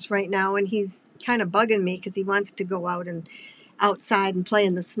RV with us right now, and he's kind of bugging me because he wants to go out and outside and play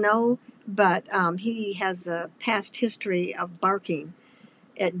in the snow. But he has a past history of barking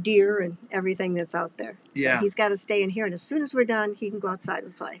at deer and everything that's out there. Yeah. So he's got to stay in here, and as soon as we're done, he can go outside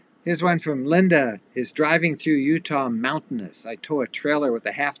and play. Here's one from Linda. Is driving through Utah mountainous? I tow a trailer with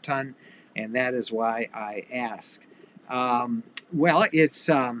a half-ton, and that is why I ask. Well, it's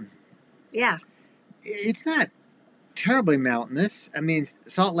Yeah. it's not terribly mountainous. I mean,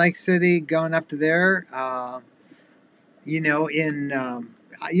 Salt Lake City going up to there,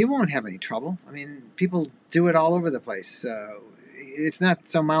 you won't have any trouble. I mean, people do it all over the place. It's not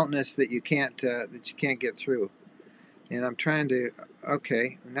so mountainous that you can't get through. And I'm trying to.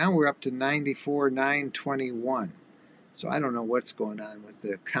 Okay, now we're up to 94,921. So I don't know what's going on with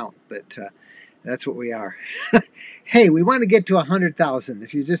the count, but that's what we are. Hey, we want to get to 100,000.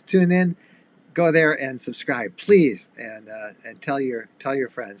 If you just tune in, go there and subscribe, please, and tell your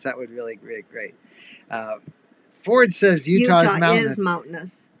friends. That would really be great. Ford says Utah is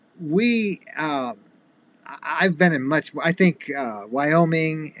mountainous. I've been in much. I think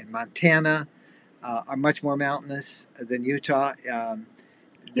Wyoming and Montana are much more mountainous than Utah.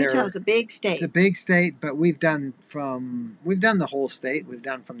 Utah's a big state. It's a big state, but we've done the whole state. We've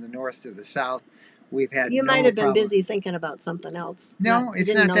done from the north to the south. We've had. You might have been busy thinking about something else. No,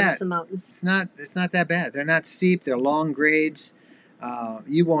 it's not that. The mountains. It's not that bad. They're not steep. They're long grades.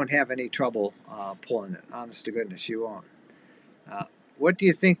 You won't have any trouble pulling it. Honest to goodness, you won't. What do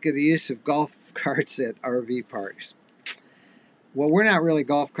you think of the use of golf carts at RV parks? Well, we're not really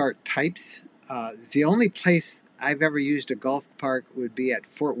golf cart types. The only place I've ever used a golf park would be at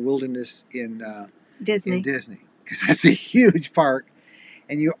Fort Wilderness in Disney, because that's a huge park,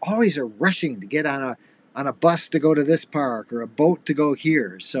 and you always are rushing to get on a bus to go to this park or a boat to go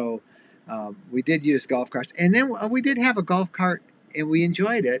here. So we did use golf carts, and then we did have a golf cart, and we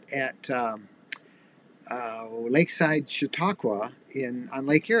enjoyed it at Lakeside Chautauqua on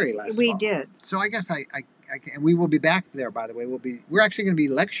Lake Erie last fall. We did. So I guess and we will be back there. By the way, we're actually going to be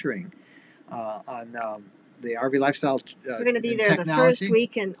lecturing on the RV lifestyle. We're going to be there technology. The first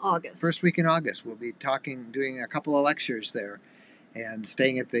week in August. First week in August, we'll be doing a couple of lectures there, and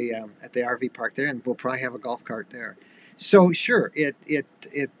staying at the RV park there, and we'll probably have a golf cart there. So sure, it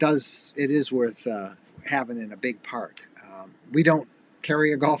is worth having in a big park. We don't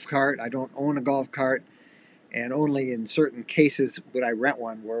carry a golf cart. I don't own a golf cart, and only in certain cases would I rent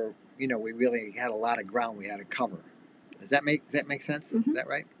one where we really had a lot of ground we had to cover. Does that make sense? Mm-hmm. Is that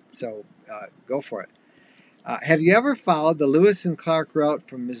right? So go for it. Have you ever followed the Lewis and Clark route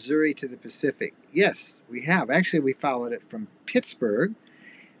from Missouri to the Pacific? Yes, we have. Actually, we followed it from Pittsburgh,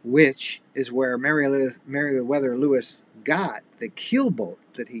 which is where Meriwether Lewis got the keel boat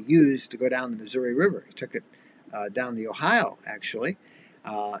that he used to go down the Missouri River. He took it down the Ohio, actually,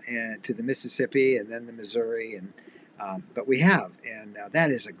 and to the Mississippi, and then the Missouri. But we have, and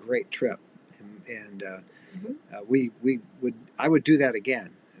that is a great trip. And I would do that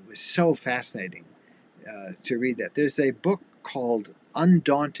again. It was so fascinating to read that. There's a book called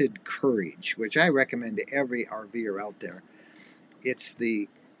Undaunted Courage, which I recommend to every RVer out there. It's the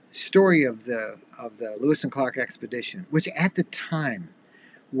story of the Lewis and Clark expedition, which at the time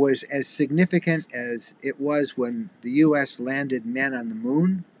was as significant as it was when the U.S. landed men on the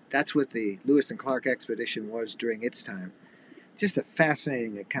moon. That's what the Lewis and Clark expedition was during its time. Just a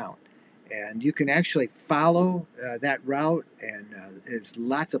fascinating account. And you can actually follow that route, and there's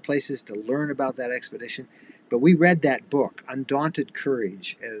lots of places to learn about that expedition. But we read that book, Undaunted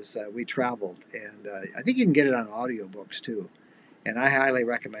Courage, as we traveled. And I think you can get it on audiobooks, too. And I highly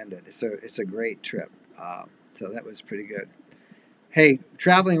recommend it. It's a great trip. So that was pretty good. Hey,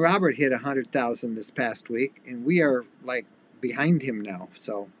 Traveling Robert hit 100,000 this past week, and we are, behind him now.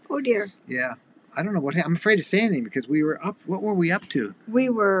 So. Oh, dear. Yeah. I don't know what I'm afraid to say anything because we were up. What were we up to? We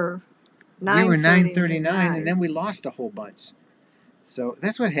were 939, and then we lost a whole bunch. So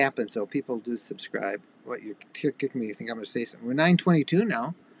that's what happens, though. People do subscribe. What, you're kicking me? You think I'm going to say something? We're 922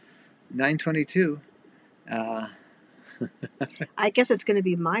 now. 922. I guess it's going to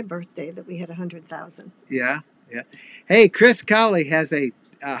be my birthday that we hit 100,000. Yeah. Hey, Chris Cowley has a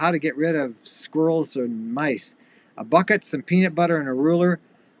how to get rid of squirrels or mice. A bucket, some peanut butter, and a ruler.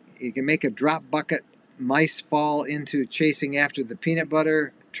 You can make a drop bucket. Mice fall into chasing after the peanut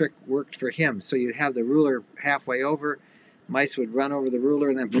butter. trick worked for him. So you'd have the ruler halfway over, mice would run over the ruler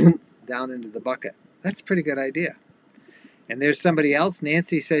and then boom, down into the bucket. That's a pretty good idea. And there's somebody else.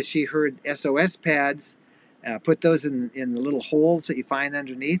 Nancy says she heard SOS pads. Put those in the little holes that you find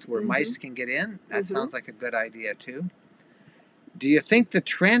underneath where mice can get in. That sounds like a good idea too. Do you think the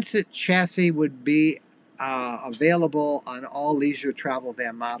transit chassis would be available on all leisure travel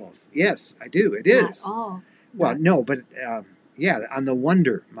van models? Yes, I do. It is. Not all. Well, no, but yeah, on the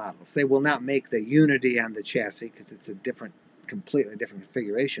Wonder models. They will not make the Unity on the chassis because it's a completely different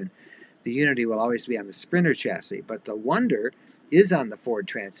configuration. The Unity will always be on the Sprinter chassis, but the Wonder is on the Ford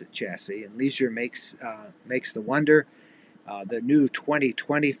Transit chassis, and Leisure makes the Wonder. The new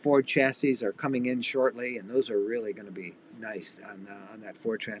 2020 Ford chassis are coming in shortly, and those are really going to be nice on that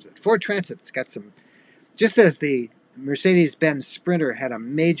Ford Transit. Ford Transit's got some, just as the Mercedes-Benz Sprinter had a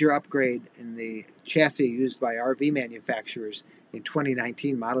major upgrade in the chassis used by RV manufacturers in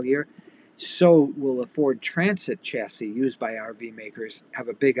 2019 model year, so will the Ford Transit chassis used by RV makers have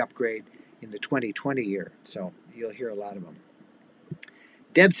a big upgrade in the 2020 year. So you'll hear a lot of them.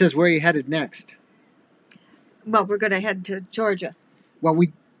 Deb says, where are you headed next? Well, we're going to head to Georgia. Well,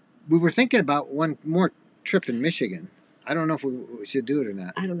 we were thinking about one more trip in Michigan. I don't know if we should do it or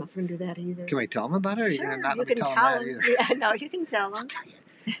not. I don't know if we're going to do that either. Can we tell them about it? Or sure, are you going to not you let me can tell tell them them. that either? Yeah, no, you can tell them. I'll tell you.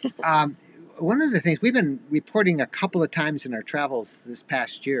 One of the things we've been reporting a couple of times in our travels this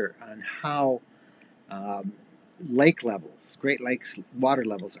past year on how lake levels, Great Lakes water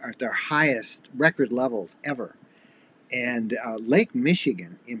levels, are at their highest record levels ever. And Lake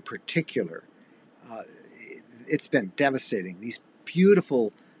Michigan in particular, it's been devastating. These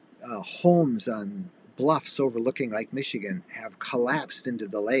beautiful homes on bluffs overlooking Lake Michigan have collapsed into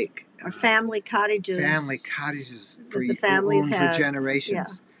the lake. Or family cottages. Family cottages for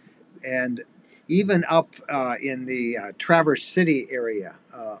generations. Yeah. And even up in the Traverse City area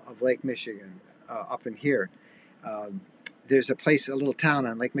of Lake Michigan, up in here, there's a little town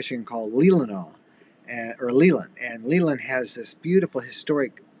on Lake Michigan called Leeland. And Leland has this beautiful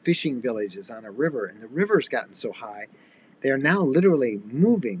historic fishing villages on a river, and the river's gotten so high they are now literally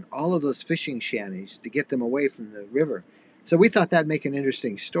moving all of those fishing shanties to get them away from the river. So we thought that'd make an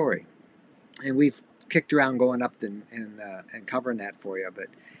interesting story, and we've kicked around going up and covering that for you. But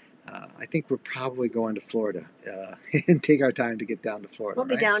I think we're probably going to Florida and take our time to get down to Florida. We'll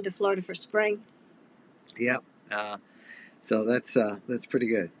be down to Florida for spring. Yep. So that's pretty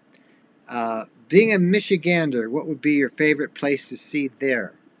good. Being a Michigander, what would be your favorite place to see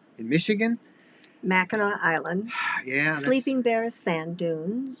there? In Michigan? Mackinac Island. Yeah. Sleeping Bear Sand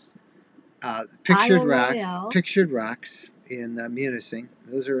Dunes. Pictured Rocks in Munising.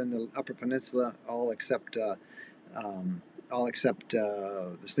 Those are in the Upper Peninsula, all except the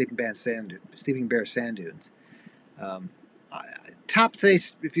Sleeping Bear Sand Dunes. Top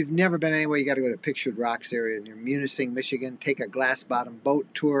place, if you've never been anywhere, you got to go to Pictured Rocks area near Munising, Michigan. Take a glass bottom boat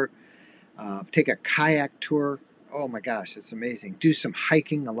tour. Take a kayak tour. Oh my gosh, it's amazing. Do some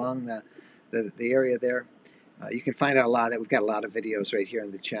hiking along the area there. You can find out a lot of that. We've got a lot of videos right here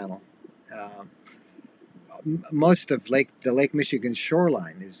on the channel. Most of the Lake Michigan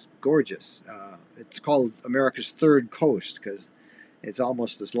shoreline is gorgeous. It's called America's third coast because it's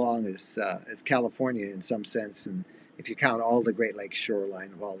almost as long as California in some sense, and if you count all the Great Lakes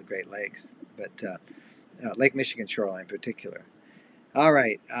shoreline of all the Great Lakes, but Lake Michigan shoreline in particular. All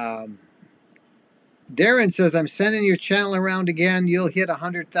right. Darren says, I'm sending your channel around again. You'll hit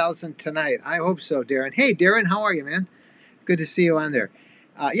 100,000 tonight. I hope so, Darren. Hey, Darren, how are you, man? Good to see you on there.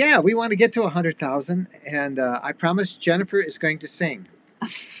 Yeah, we want to get to 100,000, and I promise Jennifer is going to sing.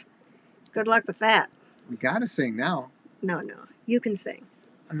 Good luck with that. We got to sing now. No. You can sing.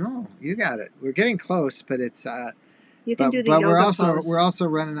 No, you got it. We're getting close, but it's... you can do the yoga pose. We're also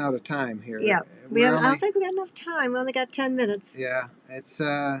running out of time here. Yeah. I don't think we got enough time. We only got 10 minutes. Yeah, it's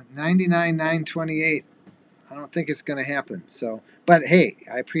 99,928. I don't think it's going to happen. So, but hey,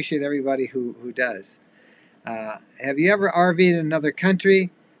 I appreciate everybody who does. Have you ever RV'd in another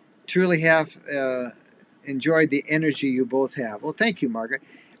country? Truly have enjoyed the energy you both have. Well, thank you, Margaret.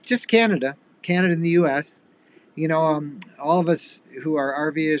 Just Canada and the U.S. You know, all of us who are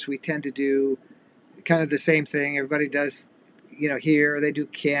RVers, we tend to do kind of the same thing. Everybody does. You know, here they do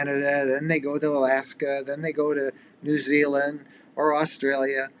Canada, then they go to Alaska, then they go to New Zealand or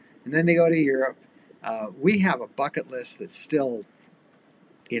Australia, and then they go to Europe. We have a bucket list that's still,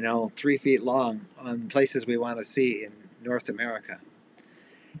 3 feet long on places we want to see in North America.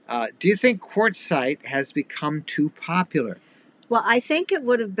 Do you think quartzsite has become too popular? Well, I think it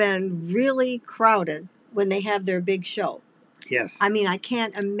would have been really crowded when they have their big show. Yes. I mean, I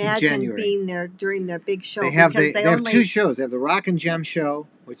can't imagine being there during their big show. They have two shows. They have the Rock and Gem show,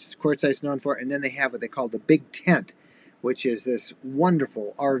 which is Quartzsite is known for, and then they have what they call the Big Tent, which is this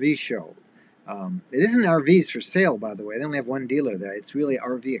wonderful RV show. It isn't RVs for sale, by the way. They only have one dealer there. It's really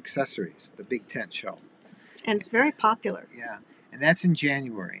RV accessories, the Big Tent show. And it's very popular. Yeah, and that's in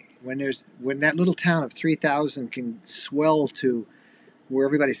January when that little town of 3,000 can swell to where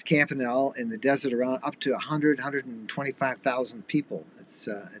everybody's camping all in the desert around up to 125,000 people. It's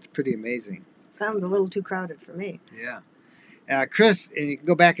pretty amazing. Sounds a little too crowded for me. Yeah. Chris, and you can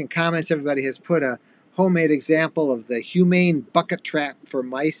go back in comments, everybody has put a homemade example of the humane bucket trap for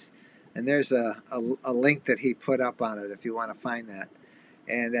mice. And there's a link that he put up on it if you want to find that.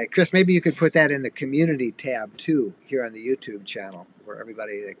 And Chris, maybe you could put that in the community tab too here on the YouTube channel, where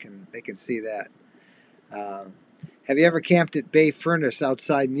everybody they can see that. Have you ever camped at Bay Furnace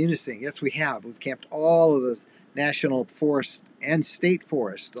outside Munising? Yes, we have. We've camped all of the national forest and state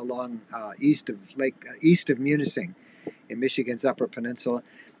forest along east of Munising in Michigan's Upper Peninsula.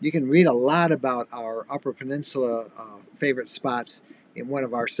 You can read a lot about our Upper Peninsula favorite spots in one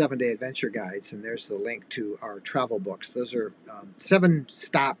of our 7-day adventure guides, and there's the link to our travel books. Those are 7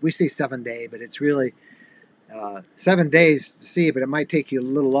 stop. We say 7-day, but it's really 7 days to see, but it might take you a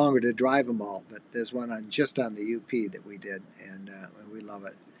little longer to drive them all. But there's one just on the UP that we did, and we love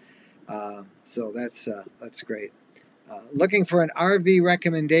it. So that's great. Looking for an RV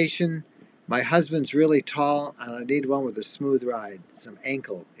recommendation. My husband's really tall, and I need one with a smooth ride. Some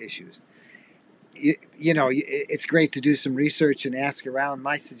ankle issues. You know, it's great to do some research and ask around.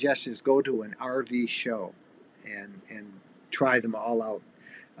 My suggestion is go to an RV show and try them all out.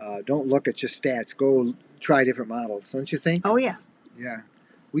 Don't look at just stats. Go try different models, don't you think? Oh, yeah. Yeah.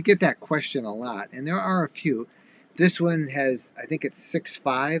 We get that question a lot, and there are a few. This one has, I think it's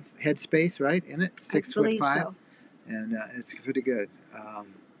 6'5" headspace, right? In it? 6'5". So. And it's pretty good.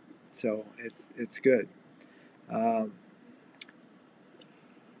 So it's good.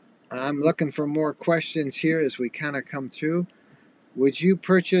 I'm looking for more questions here as we kind of come through. Would you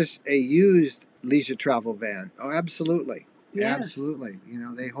purchase a used leisure travel van? Oh, absolutely. Yes. Absolutely. You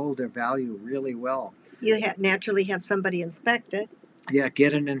know, they hold their value really well. You naturally have somebody inspect it. Yeah,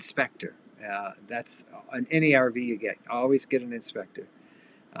 get an inspector. That's on any RV you get. Always get an inspector.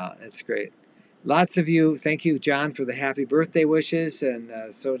 That's great. Lots of you. Thank you, John, for the happy birthday wishes, and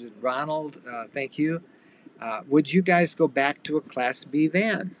so did Ronald. Thank you. Would you guys go back to a Class B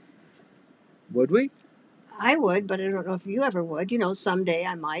van? Would we? I would, but I don't know if you ever would. You know, someday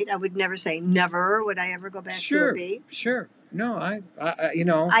I might. I would never say never would I ever go back to a B. Sure. No, I you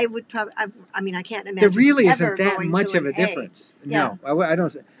know. I would probably. I mean, I can't imagine. There really ever isn't that going much to of a an difference. Yeah. No, I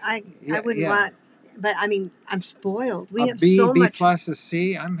don't. I wouldn't want. But I mean, I'm spoiled. We have B, so B much. B plus, a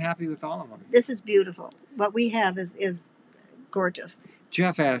C. I'm happy with all of them. This is beautiful. What we have is gorgeous.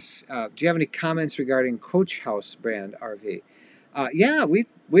 Jeff asks, do you have any comments regarding Coach House brand RV? Yeah, we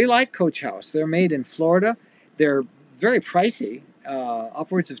like Coach House. They're made in Florida. They're very pricey,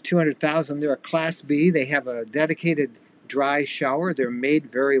 upwards of $200,000. They're a Class B. They have a dedicated dry shower. They're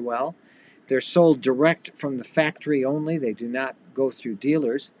made very well. They're sold direct from the factory only. They do not go through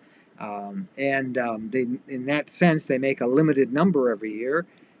dealers. They, in that sense, they make a limited number every year,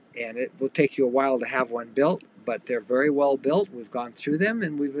 and it will take you a while to have one built. But they're very well built. We've gone through them,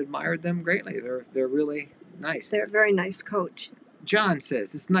 and we've admired them greatly. They're really nice. They're a very nice coach. John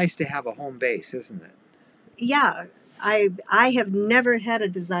says it's nice to have a home base, isn't it? Yeah, I have never had a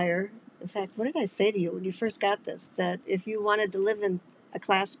desire. In fact, what did I say to you when you first got this? That if you wanted to live in a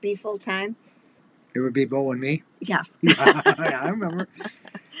Class B full time, it would be Bo and me. Yeah. Yeah, I remember.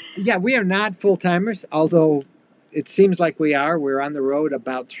 Yeah, we are not full timers, although it seems like we are. We're on the road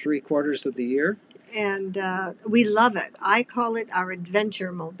about 3/4 of the year. And we love it. I call it our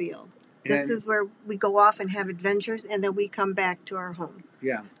adventure mobile. This is where we go off and have adventures, and then we come back to our home.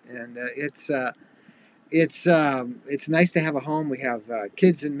 Yeah, and it's nice to have a home. We have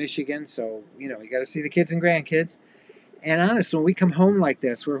kids in Michigan, so you know you got to see the kids and grandkids. And honestly, when we come home like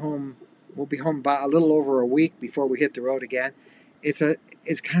this, we'll be home about a little over a week before we hit the road again.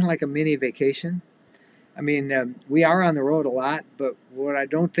 It's kind of like a mini vacation. I mean, we are on the road a lot, but what I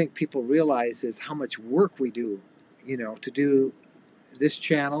don't think people realize is how much work we do, you know, to do this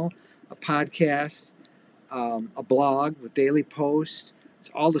channel, a podcast, a blog with daily posts,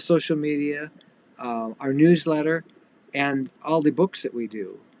 all the social media, our newsletter, and all the books that we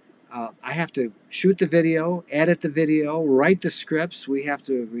do. I have to shoot the video, edit the video, write the scripts. We have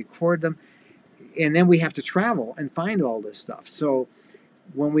to record them, and then we have to travel and find all this stuff. So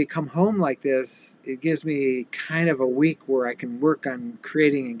when we come home like this, it gives me kind of a week where I can work on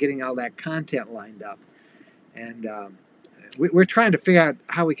creating and getting all that content lined up. And we're trying to figure out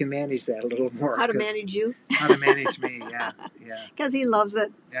how we can manage that a little more. How to manage you? How to manage me? Yeah, yeah. Because he loves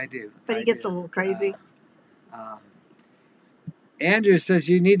it. I do. But he gets a little crazy. Andrew says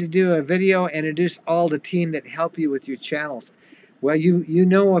you need to do a video and introduce all the team that help you with your channels. Well, you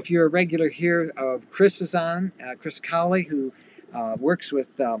know, if you're a regular here, Chris is on, Chris Cowley, who works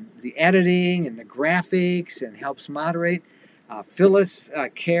with the editing and the graphics and helps moderate. Phyllis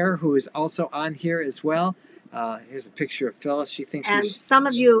Kerr, who is also on here as well. Here's a picture of Phyllis. She thinks and some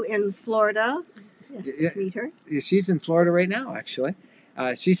of you in Florida, meet her. She's in Florida right now, actually.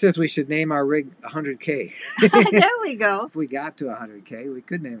 She says we should name our rig 100K. There we go. If we got to 100K, we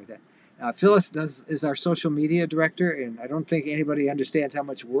could name it that. Phyllis is our social media director, and I don't think anybody understands how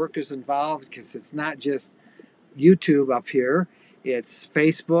much work is involved, because it's not just YouTube up here. It's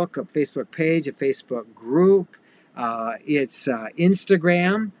Facebook, a Facebook page, a Facebook group. It's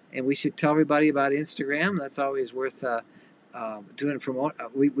Instagram, and we should tell everybody about Instagram. That's always worth doing a promote.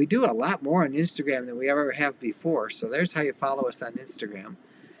 We do a lot more on Instagram than we ever have before. So there's how you follow us on Instagram.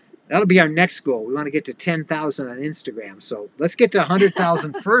 That'll be our next goal. We want to get to 10,000 on Instagram. So let's get to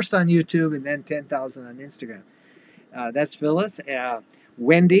 100,000 first on YouTube and then 10,000 on Instagram. That's Phyllis.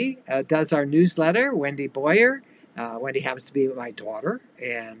 Wendy does our newsletter, Wendy Boyer. Wendy happens to be my daughter,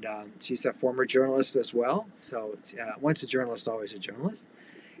 and she's a former journalist as well. So once a journalist, always a journalist.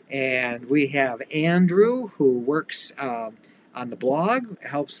 And we have Andrew, who works on the blog,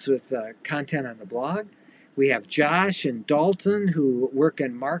 helps with content on the blog. We have Josh and Dalton, who work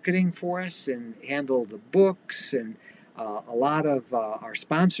in marketing for us and handle the books and a lot of our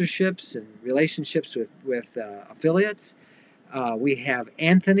sponsorships and relationships with affiliates. We have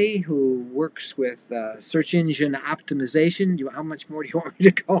Anthony, who works with search engine optimization. How much more do you want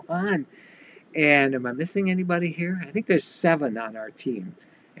me to go on? And am I missing anybody here? I think there's 7 on our team.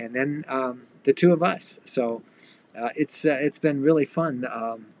 And then the 2 of us. So it's been really fun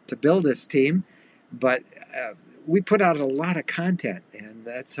to build this team. But we put out a lot of content, and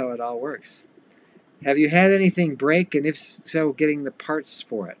that's how it all works. Have you had anything break? And if so, getting the parts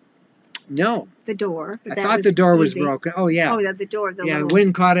for it? No. The door. I thought the door was broken. Oh, yeah. Oh, yeah, the door. The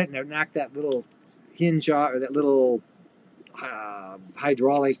wind caught it, and it knocked that little hinge off, or that little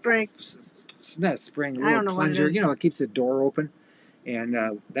hydraulic spring. Not a spring, a I little don't know plunger. What it is. It keeps the door open. And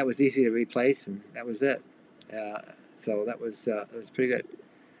that was easy to replace, and that was it. So that was pretty good.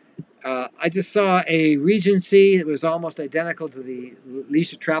 I just saw a Regency that was almost identical to the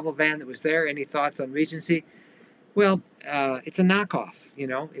leisure travel van that was there. Any thoughts on Regency? Well, it's a knockoff.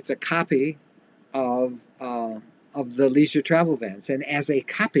 It's a copy of the leisure travel vans, and as a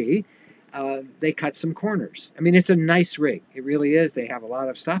copy, they cut some corners. I mean, it's a nice rig. It really is. They have a lot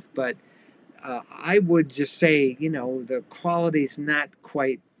of stuff, but I would just say, the quality's not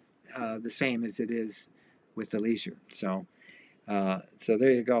quite the same as it is with the leisure. So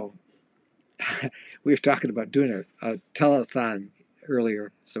there you go. We were talking about doing a telethon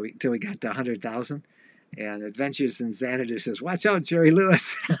earlier, till we got to 100,000. And Adventures in Xanadu says, "Watch out, Jerry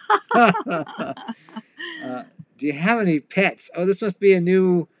Lewis." Do you have any pets? Oh, this must be a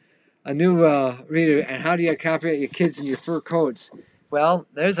new reader. And how do you copyright your kids in your fur coats? Well,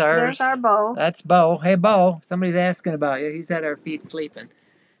 there's ours. There's our Bo. That's Bo. Hey, Bo. Somebody's asking about you. He's at our feet sleeping.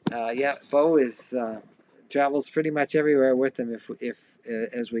 Yeah, Bo travels pretty much everywhere with him if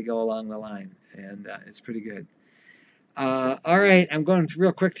as we go along the line, and it's pretty good. All right, I'm going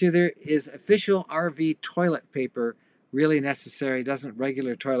real quick through there. Is official RV toilet paper really necessary? Doesn't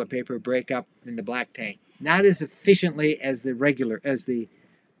regular toilet paper break up in the black tank? Not as efficiently as the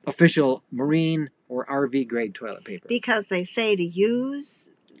official marine or RV grade toilet paper. Because they say to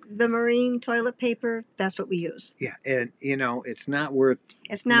use the marine toilet paper, that's what we use. Yeah, and it's not worth.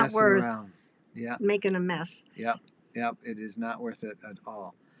 It's not worth around. Yeah, making a mess. Yep, it is not worth it at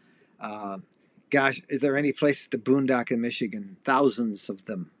all. Gosh, is there any place to boondock in Michigan? Thousands of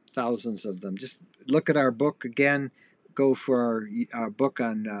them. Just look at our book again. Go for our book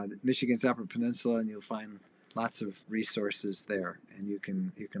on Michigan's Upper Peninsula, and you'll find lots of resources there, and you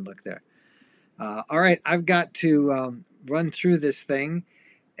can look there. All right, I've got to run through this thing,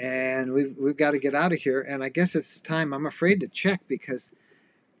 and we've got to get out of here. And I guess it's time. I'm afraid to check because,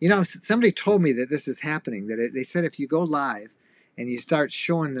 somebody told me that this is happening. That they said if you go live and you start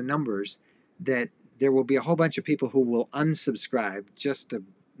showing the numbers, that there will be a whole bunch of people who will unsubscribe just to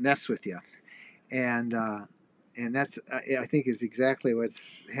mess with you, and that's I think is exactly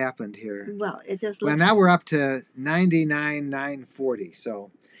what's happened here. Well, it just well now we're up to 99,940. So,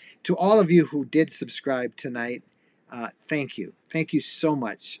 to all of you who did subscribe tonight, thank you so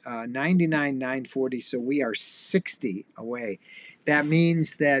much. 99,940. So we are 60 away. That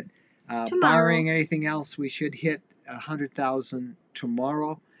means that barring anything else, we should hit 100,000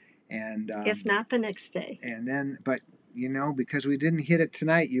 tomorrow, and if not the next day. And then, but because we didn't hit it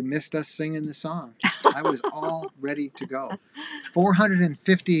tonight, you missed us singing the song. I was all ready to go.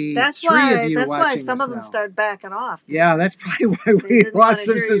 453 that's why, of you that's why watching some us of them now. start backing off. Yeah, that's probably why we lost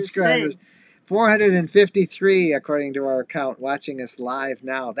some subscribers. Sing. 453, according to our account, watching us live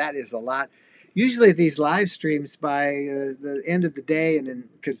now. That is a lot. Usually these live streams by the end of the day, and then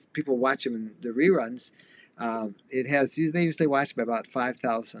because people watch them in the reruns, they usually watch by about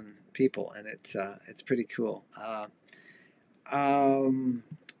 5,000 people, and it's pretty cool.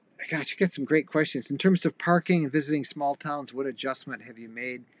 Gosh, you got some great questions. In terms of parking and visiting small towns, what adjustment have you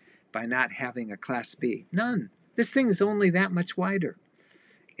made by not having a Class B? None. This thing is only that much wider,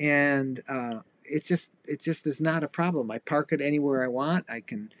 and it just is not a problem. I park it anywhere I want. I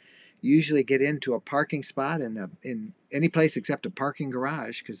can usually get into a parking spot in any place except a parking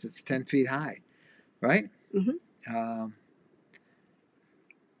garage because it's 10 feet high, right? Mm-hmm.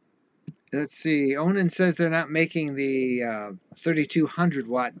 Let's see. Onan says they're not making the 3,200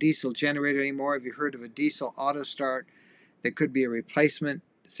 watt diesel generator anymore. Have you heard of a diesel auto start that could be a replacement?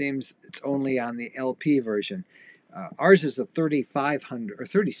 It seems it's only on the LP version. Ours is a 3,500 or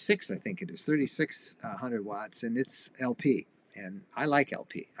 36, I think it is 3,600 watts, and it's LP. And I like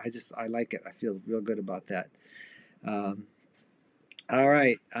LP. I like it. I feel real good about that. All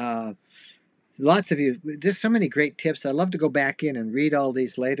right. Lots of you, just so many great tips. I'd love to go back in and read all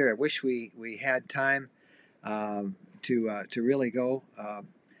these later. I wish we had time to really go. I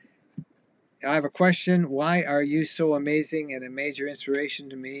have a question. Why are you so amazing and a major inspiration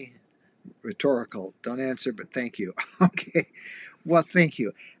to me? Rhetorical. Don't answer, but thank you. Okay. Well, thank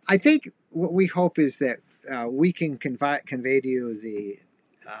you. I think what we hope is that we can convey to you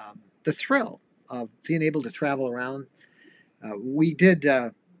the thrill of being able to travel around. We did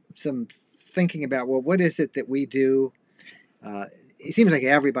some thinking about, well, what is it that we do? It seems like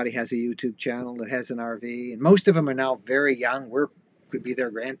everybody has a YouTube channel that has an RV, and most of them are now very young. Could be their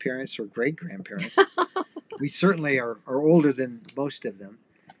grandparents or great grandparents. We certainly are older than most of them.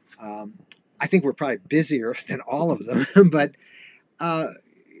 I think we're probably busier than all of them, but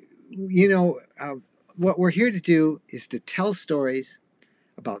what we're here to do is to tell stories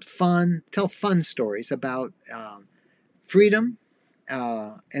about tell fun stories about freedom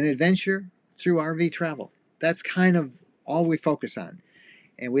and adventure through RV travel. That's kind of all we focus on.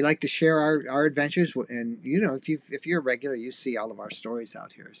 And we like to share our adventures. And, if you're a regular, you see all of our stories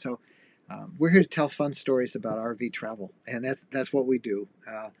out here. So we're here to tell fun stories about RV travel. And that's what we do.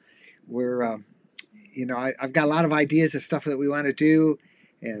 I've got a lot of ideas of stuff that we want to do.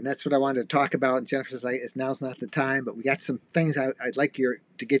 And that's what I wanted to talk about. And Jennifer says, now's not the time. But we got some things I'd like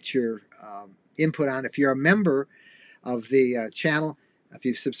to get your input on. If you're a member of the channel, if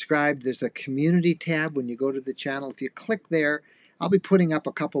you've subscribed, there's a community tab when you go to the channel. If you click there, I'll be putting up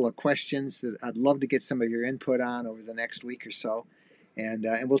a couple of questions that I'd love to get some of your input on over the next week or so, and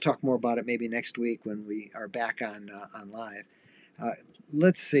we'll talk more about it maybe next week when we are back on live.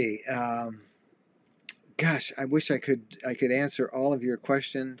 Let's see. Gosh, I wish I could answer all of your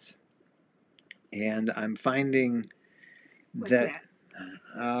questions, and I'm finding that.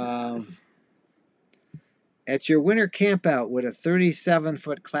 At your winter campout, would a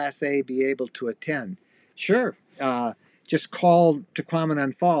 37-foot Class A be able to attend? Sure. Just call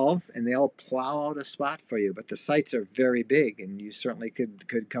Tequamanon Falls, and they'll plow out a spot for you. But the sites are very big, and you certainly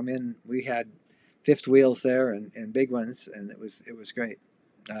could come in. We had fifth wheels there and big ones, and it was great.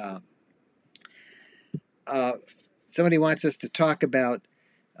 Somebody wants us to talk about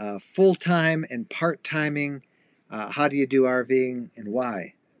full-time and part-timing. How do you do RVing and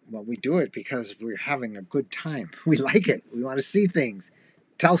why? Well, we do it because we're having a good time. We like it. We want to see things,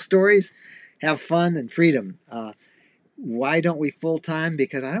 tell stories, have fun and freedom. Why don't we full time?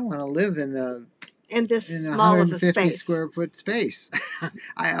 Because I don't want to live in this small of a 150 square foot space.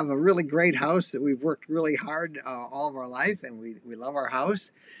 I have a really great house that we've worked really hard all of our life, and we love our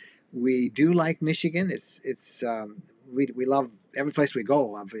house. We do like Michigan. We love every place we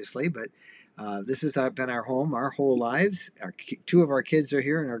go, obviously, but this has been our home our whole lives. Two of our kids are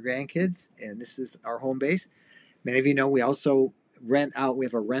here and our grandkids, and this is our home base. Many of you know we also rent out. We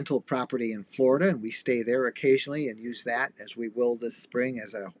have a rental property in Florida, and we stay there occasionally and use that, as we will this spring,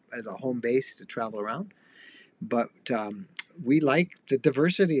 as a home base to travel around. But we like the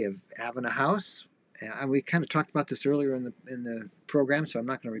diversity of having a house, and we kind of talked about this earlier in the program, so I'm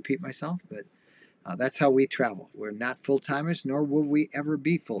not going to repeat myself, but that's how we travel. We're not full-timers, nor will we ever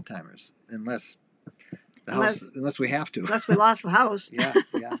be full-timers unless we have to. Unless we lost the house. Yeah.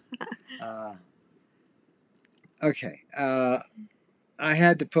 Okay. I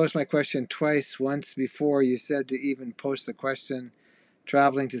had to post my question twice. Once before, you said to even post the question,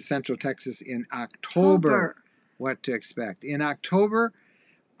 traveling to Central Texas in October, what to expect. In October,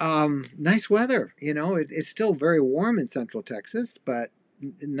 nice weather. You know, it's still very warm in Central Texas, but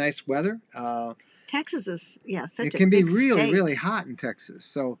nice weather. Texas is, yeah, such It a can be big really, state. really hot in Texas.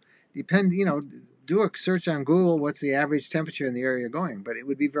 So do a search on Google. What's the average temperature in the area you're going? But it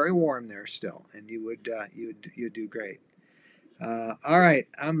would be very warm there still, and you'd do great. All right,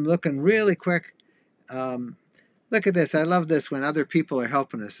 I'm looking really quick. Look at this. I love this when other people are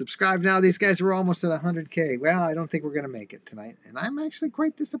helping us. Subscribe now. These guys are almost at 100K. Well, I don't think we're going to make it tonight, and I'm actually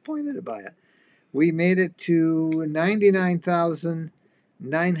quite disappointed about it. We made it to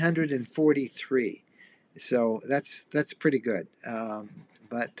 99,943. So that's pretty good.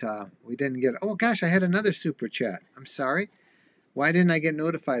 But we didn't get. Oh gosh, I had another super chat. I'm sorry. Why didn't I get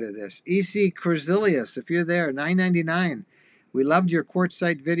notified of this? EC Corzilius, if you're there, 9.99. We loved your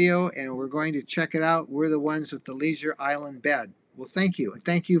quartzsite video, and we're going to check it out. We're the ones with the Leisure Island bed. Well, thank you.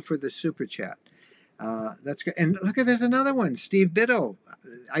 Thank you for the super chat. That's good. And look at there's another one, Steve Bitto.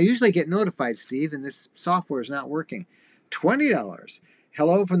 I usually get notified, Steve, and this software is not working. $20.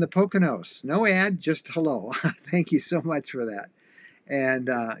 Hello from the Poconos. No ad, just hello. Thank you so much for that. And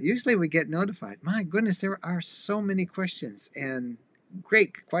usually we get notified. My goodness, there are so many questions and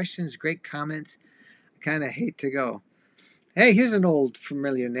great questions, great comments. I kind of hate to go. Hey, here's an old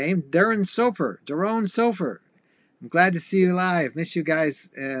familiar name, Darren Soper, Daron Soper. I'm glad to see you live. Miss you guys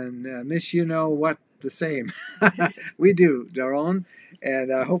and miss you know what the same. We do, Daron,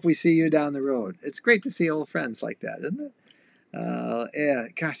 and I hope we see you down the road. It's great to see old friends like that, isn't it? Yeah,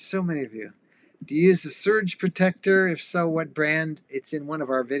 gosh, so many of you. Do you use a surge protector? If so, what brand? It's in one of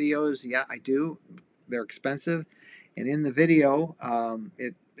our videos. Yeah, I do. They're expensive. And in the video,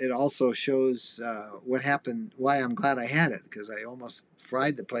 it also shows what happened, why I'm glad I had it, because I almost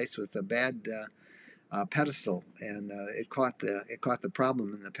fried the place with a bad pedestal, and it caught the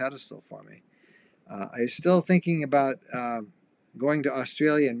problem in the pedestal for me. Are you still thinking about going to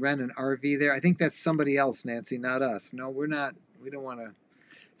Australia and rent an RV there? I think that's somebody else, Nancy, not us. No, we're not. We don't want to.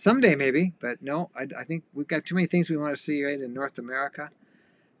 Someday maybe, but no, I think we've got too many things we want to see right in North America.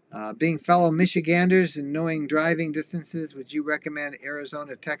 Being fellow Michiganders and knowing driving distances, would you recommend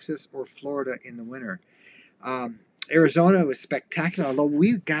Arizona, Texas, or Florida in the winter? Arizona was spectacular, although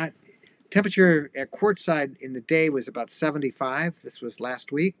we got temperature at Quartzside in the day was about 75. This was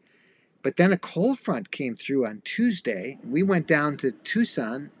last week. But then a cold front came through on Tuesday. We went down to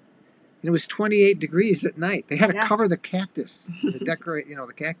Tucson, and it was 28 degrees at night. They had to cover the cactus, the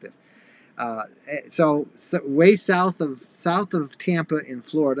cactus. So way south of Tampa in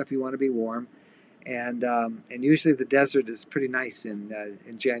Florida, if you want to be warm, and usually the desert is pretty nice in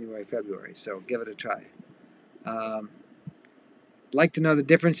January, February. So give it a try. Like to know the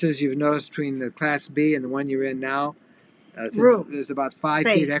differences you've noticed between the Class B and the one you're in now. There's about 5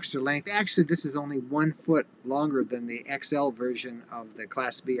 feet extra length. Actually, this is only 1 foot longer than the XL version of the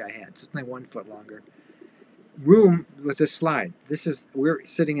Class B I had. So it's only 1 foot longer. Room with a slide. We're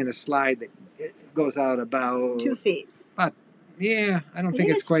sitting in a slide that goes out about 2 feet. I don't think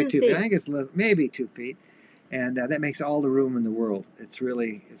it's quite 2 feet. I think it's maybe 2 feet, and that makes all the room in the world. It's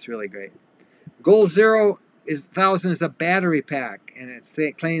really great. Goal Zero is 1,000 is a battery pack, and it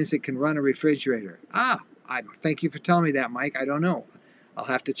claims it can run a refrigerator. I thank you for telling me that, Mike. I don't know. I'll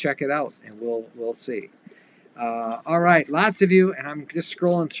have to check it out, and we'll see. All right, lots of you, and I'm just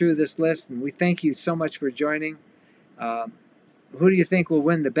scrolling through this list, and we thank you so much for joining. Who do you think will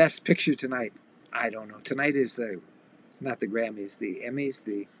win the best picture tonight? I don't know. Tonight is not the Grammys, the Emmys,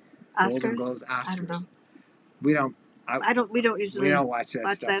 the Golden Globes, Oscars. I don't know. We don't. We don't usually watch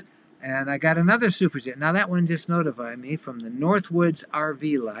that stuff. And I got another super chat. Now that one just notified me from the Northwoods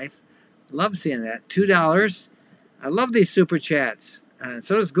RV Life. Love seeing that. $2. I love these super chats. And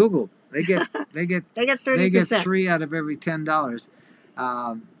so does Google. They get 30%. They get 3 out of every $10.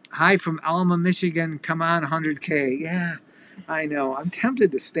 Hi from Alma, Michigan. Come on, 100K. Yeah, I know. I'm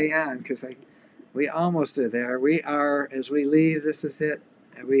tempted to stay on because we almost are there. We are, as we leave, this is it.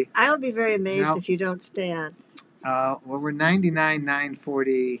 I'll be very amazed if you don't stay on. Well, we're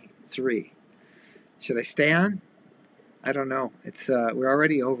 99,943. Should I stay on? I don't know. It's we're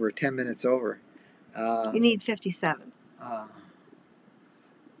already over 10 minutes over. You need 57.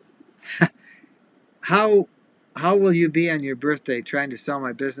 How will you be on your birthday trying to sell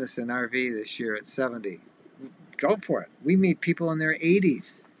my business in RV this year at 70? Go for it. We meet people in their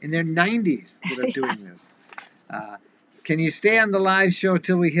 80s, in their 90s that are doing this. Can you stay on the live show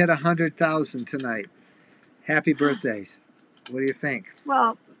till we hit 100,000 tonight? Happy birthdays. What do you think?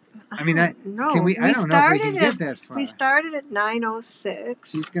 Well, I mean, that no. can we? I don't know if we can get that far. We started at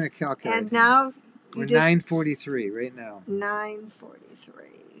 9:06. She's going to calculate. And now we're 9:43 right now.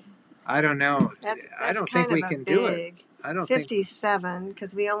 9:43. I don't know. I don't think we can do it. I don't 57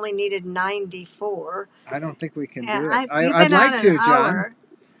 because we only needed 94. I don't think we can do it. I'd like to, John.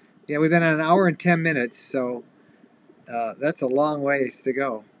 Yeah, we've been on an hour and 10 minutes, so that's a long ways to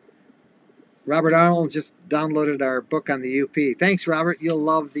go. Robert Arnold just downloaded our book on the UP. Thanks, Robert. You'll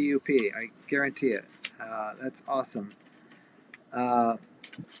love the UP. I guarantee it. That's awesome.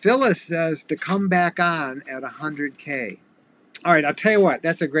 Phyllis says to come back on at 100K. All right, I'll tell you what.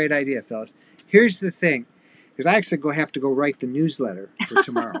 That's a great idea, Phyllis. Here's the thing. Because I actually have to go write the newsletter for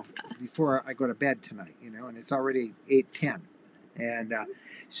tomorrow before I go to bed tonight, and it's already 8:10. And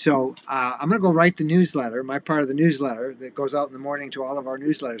so I'm going to go write the newsletter, my part of the newsletter that goes out in the morning to all of our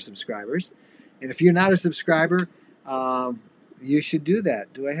newsletter subscribers. And if you're not a subscriber, you should do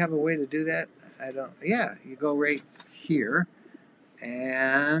that. Do I have a way to do that? I don't. Yeah, you go right here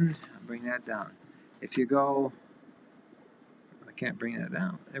and I'll bring that down. If you go, I can't bring that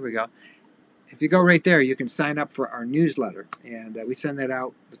down. There we go. If you go right there, you can sign up for our newsletter. And we send that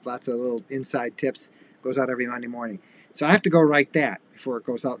out with lots of little inside tips. It goes out every Monday morning. So I have to go write that before it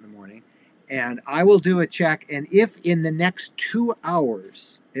goes out in the morning. And I will do a check. And if in the next 2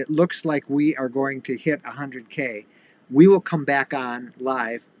 hours it looks like we are going to hit 100K, we will come back on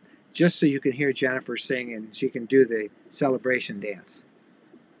live just so you can hear Jennifer sing and she can do the celebration dance.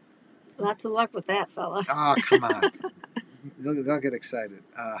 Lots of luck with that, fella. Oh, come on. They'll get excited.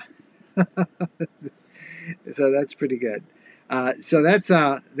 So that's pretty good. So that's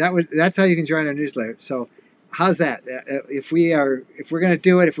how you can join our newsletter. So how's that? If we're going to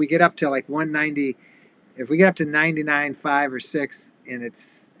do it, if we get up to like 190, if we get up to 99.5 or 6, and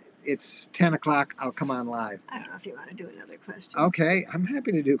it's 10 o'clock, I'll come on live. I don't know if you want to do another question. Okay, I'm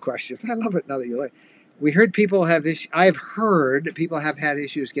happy to do questions. I love it now that you like. We heard people have issues. I've heard people have had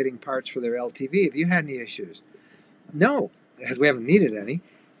issues getting parts for their LTV. Have you had any issues? No, because we haven't needed any.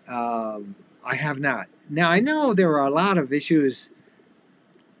 I have not. Now, I know there are a lot of issues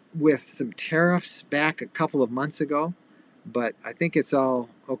with some tariffs back a couple of months ago, but I think it's all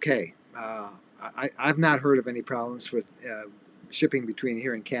okay. I've not heard of any problems with shipping between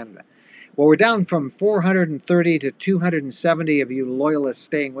here and Canada. Well, we're down from 430 to 270 of you loyalists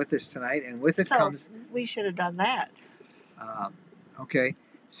staying with us tonight, and with it comes... we should have done that. Okay.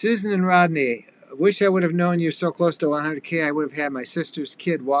 Susan and Rodney, wish I would have known you're so close to 100K. I would have had my sister's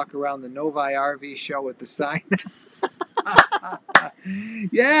kid walk around the Novi RV show with the sign.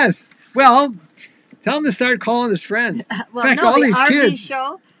 Yes. Well, tell him to start calling his friends. Well, in fact, no, all the these RV kids.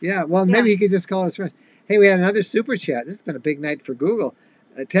 Show? Yeah. Well, maybe he could just call his friends. Hey, we had another super chat. This has been a big night for Google.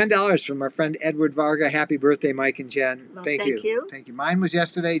 $10 from our friend Edward Varga. Happy birthday, Mike and Jen. Well, thank you. Thank you. Mine was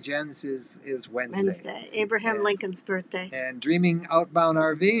yesterday. Jen's is Wednesday. Abraham Lincoln's birthday. And Dreaming Outbound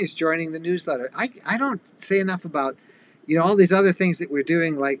RV is joining the newsletter. I don't say enough about, all these other things that we're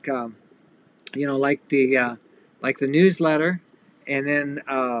doing, like the newsletter, and then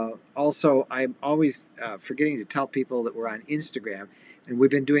also I'm always forgetting to tell people that we're on Instagram, and we've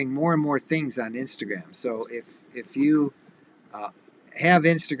been doing more and more things on Instagram. So if you have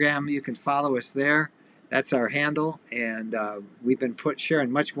Instagram, you can follow us there. That's our handle, and we've been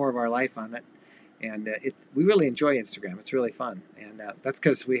sharing much more of our life on it. And we really enjoy Instagram. It's really fun, and that's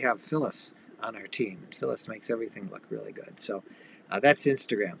because we have Phyllis on our team. And Phyllis makes everything look really good. So that's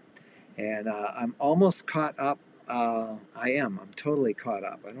Instagram, and I'm almost caught up. I'm totally caught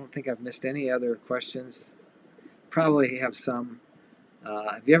up. I don't think I've missed any other questions. Probably have some.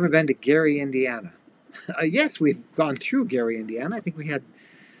 Have you ever been to Gary, Indiana? Yes, we've gone through Gary, Indiana. I think we had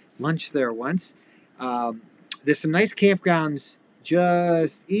lunch there once. There's some nice campgrounds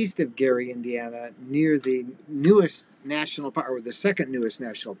just east of Gary, Indiana, near the newest national park, or the second newest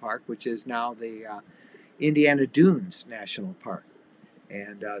national park, which is now the Indiana Dunes National Park.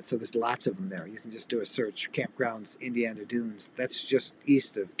 And so there's lots of them there. You can just do a search, Campgrounds Indiana Dunes. That's just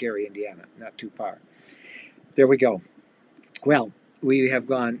east of Gary, Indiana, not too far. There we go. Well, we have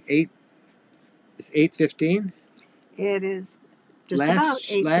gone it's 8:15. It is just about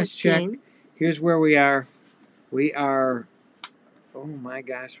 8:15. Last check. Here's where we are. We are, oh my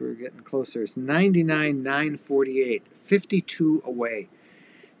gosh, we're getting closer. It's 99,948, 52 away.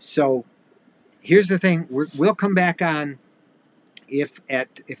 So here's the thing. We'll come back on if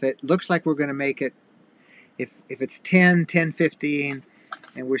it looks like we're going to make it. If it's 10:15,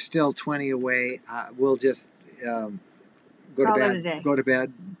 and we're still 20 away, we'll just go to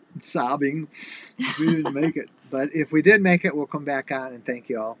bed sobbing if we didn't make it. But if we did make it, we'll come back on and thank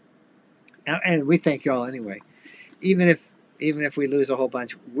you all. And we thank you all anyway. Even if even if we lose a whole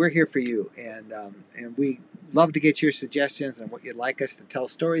bunch, we're here for you, and we love to get your suggestions on what you'd like us to tell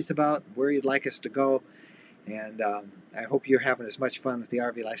stories about, where you'd like us to go, and I hope you're having as much fun with the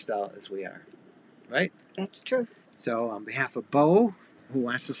RV lifestyle as we are. Right? That's true. So on behalf of Bo, who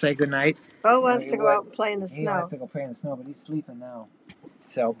wants to say goodnight. Bo wants to go out and play in the snow. He wants to go play in the snow, but he's sleeping now.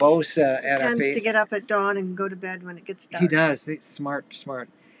 So Bo's at our tends face. to get up at dawn and go to bed when it gets dark. He does. He's smart.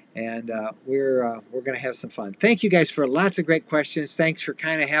 And we're going to have some fun. Thank you guys for lots of great questions. Thanks for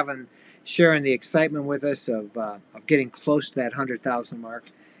kind of sharing the excitement with us of getting close to that 100,000 mark.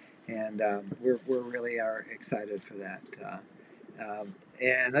 And we're really are excited for that.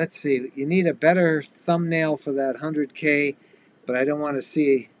 And let's see, you need a better thumbnail for that 100K, but I don't want to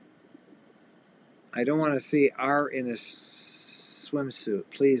see R in a swimsuit.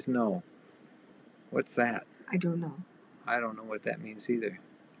 Please no. What's that? I don't know. I don't know what that means either.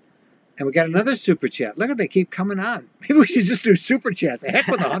 And we got another super chat. Look at they keep coming on. Maybe we should just do super chats. Heck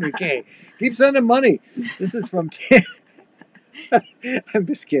with 100K. Keep sending money. This is from I'm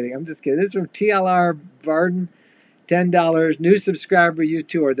just kidding. This is from TLR Varden. $10. New subscriber. You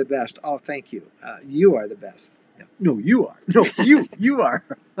two are the best. Oh, thank you. You are the best. No, you are. No, you are.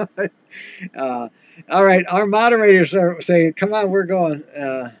 All right. Our moderators are saying, come on, we're going.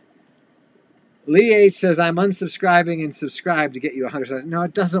 Lee H says, I'm unsubscribing and subscribe to get you 100. No,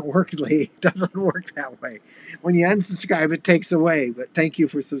 it doesn't work, Lee. It doesn't work that way. When you unsubscribe, it takes away. But thank you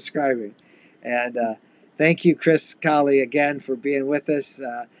for subscribing. And thank you, Chris Colley, again, for being with us.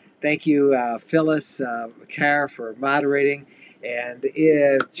 Thank you, Phyllis Carr, for moderating. And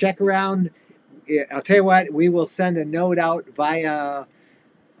check around. I'll tell you what, we will send a note out via,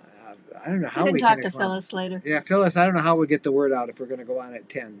 I don't know how we can talk to Phyllis later. Yeah, Phyllis, I don't know how we get the word out if we're going to go on at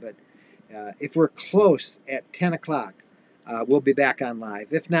 10. But if we're close at 10 o'clock, we'll be back on live.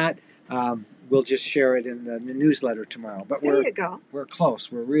 If not, we'll just share it in the newsletter tomorrow. But there you go. We're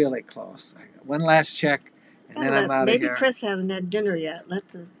close. We're really close. One last check, and then I'm out of here. Maybe Chris hasn't had dinner yet.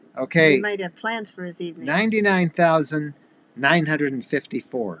 Okay. He might have plans for his evening.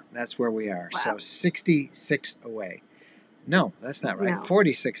 99,954. That's where we are. Wow. So 66 away. No, that's not right. No.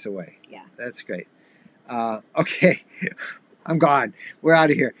 46 away. Yeah. That's great. Okay. I'm gone. We're out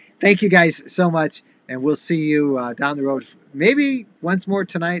of here. Thank you guys so much. And we'll see you down the road. Maybe once more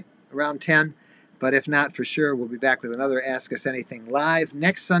tonight around 10. But if not, for sure, we'll be back with another Ask Us Anything live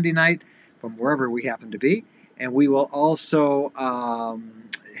next Sunday night from wherever we happen to be. And we will also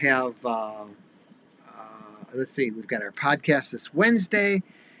have, let's see, we've got our podcast this Wednesday,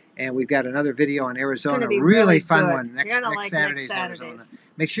 and we've got another video on Arizona, really fun good. one, next Saturday's Arizona.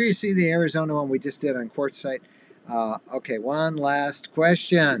 Make sure you see the Arizona one we just did on Quartzsite. Okay, one last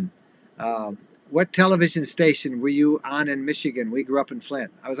question. What television station were you on in Michigan? We grew up in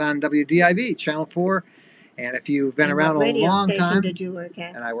Flint. I was on WDIV, Channel 4. And if you've been around a long time, what radio station did you work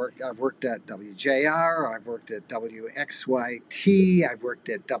at? And I've worked at WJR, I've worked at WXYT, I've worked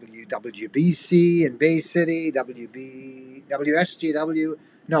at WWBC in Bay City, WSGW,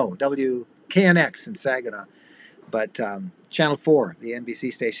 no, WKNX in Saginaw. But Channel 4, the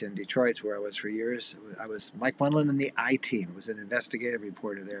NBC station in Detroit, is where I was for years. I was Mike Wendland in the I-Team. I was an investigative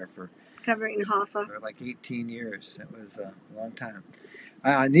reporter there covering Hoffa for like 18 years. It was a long time.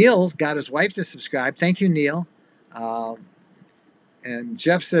 Neil's got his wife to subscribe. Thank you, Neil. And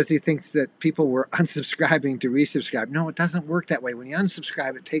Jeff says he thinks that people were unsubscribing to resubscribe. No, it doesn't work that way. When you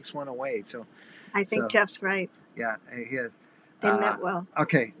unsubscribe, it takes one away. So I think Jeff's right. Yeah, he is. They meant well.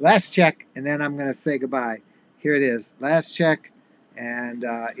 Okay, last check, and then I'm going to say goodbye. Here it is. Last check, and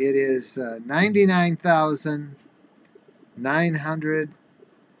it is 99,900.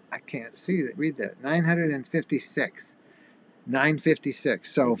 I can't see that. Read that. 956. 956.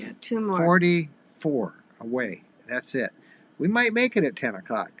 So 2 more. 44 away. That's it. We might make it at 10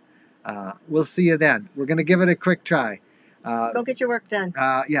 o'clock. We'll see you then. We're going to give it a quick try. Go get your work done.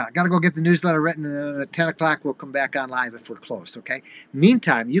 Yeah, I got to go get the newsletter written, and then at 10 o'clock we'll come back on live if we're close, okay?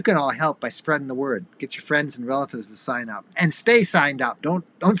 Meantime, you can all help by spreading the word. Get your friends and relatives to sign up. And stay signed up. Don't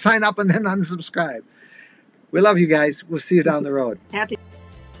sign up and then unsubscribe. We love you guys. We'll see you down the road. Happy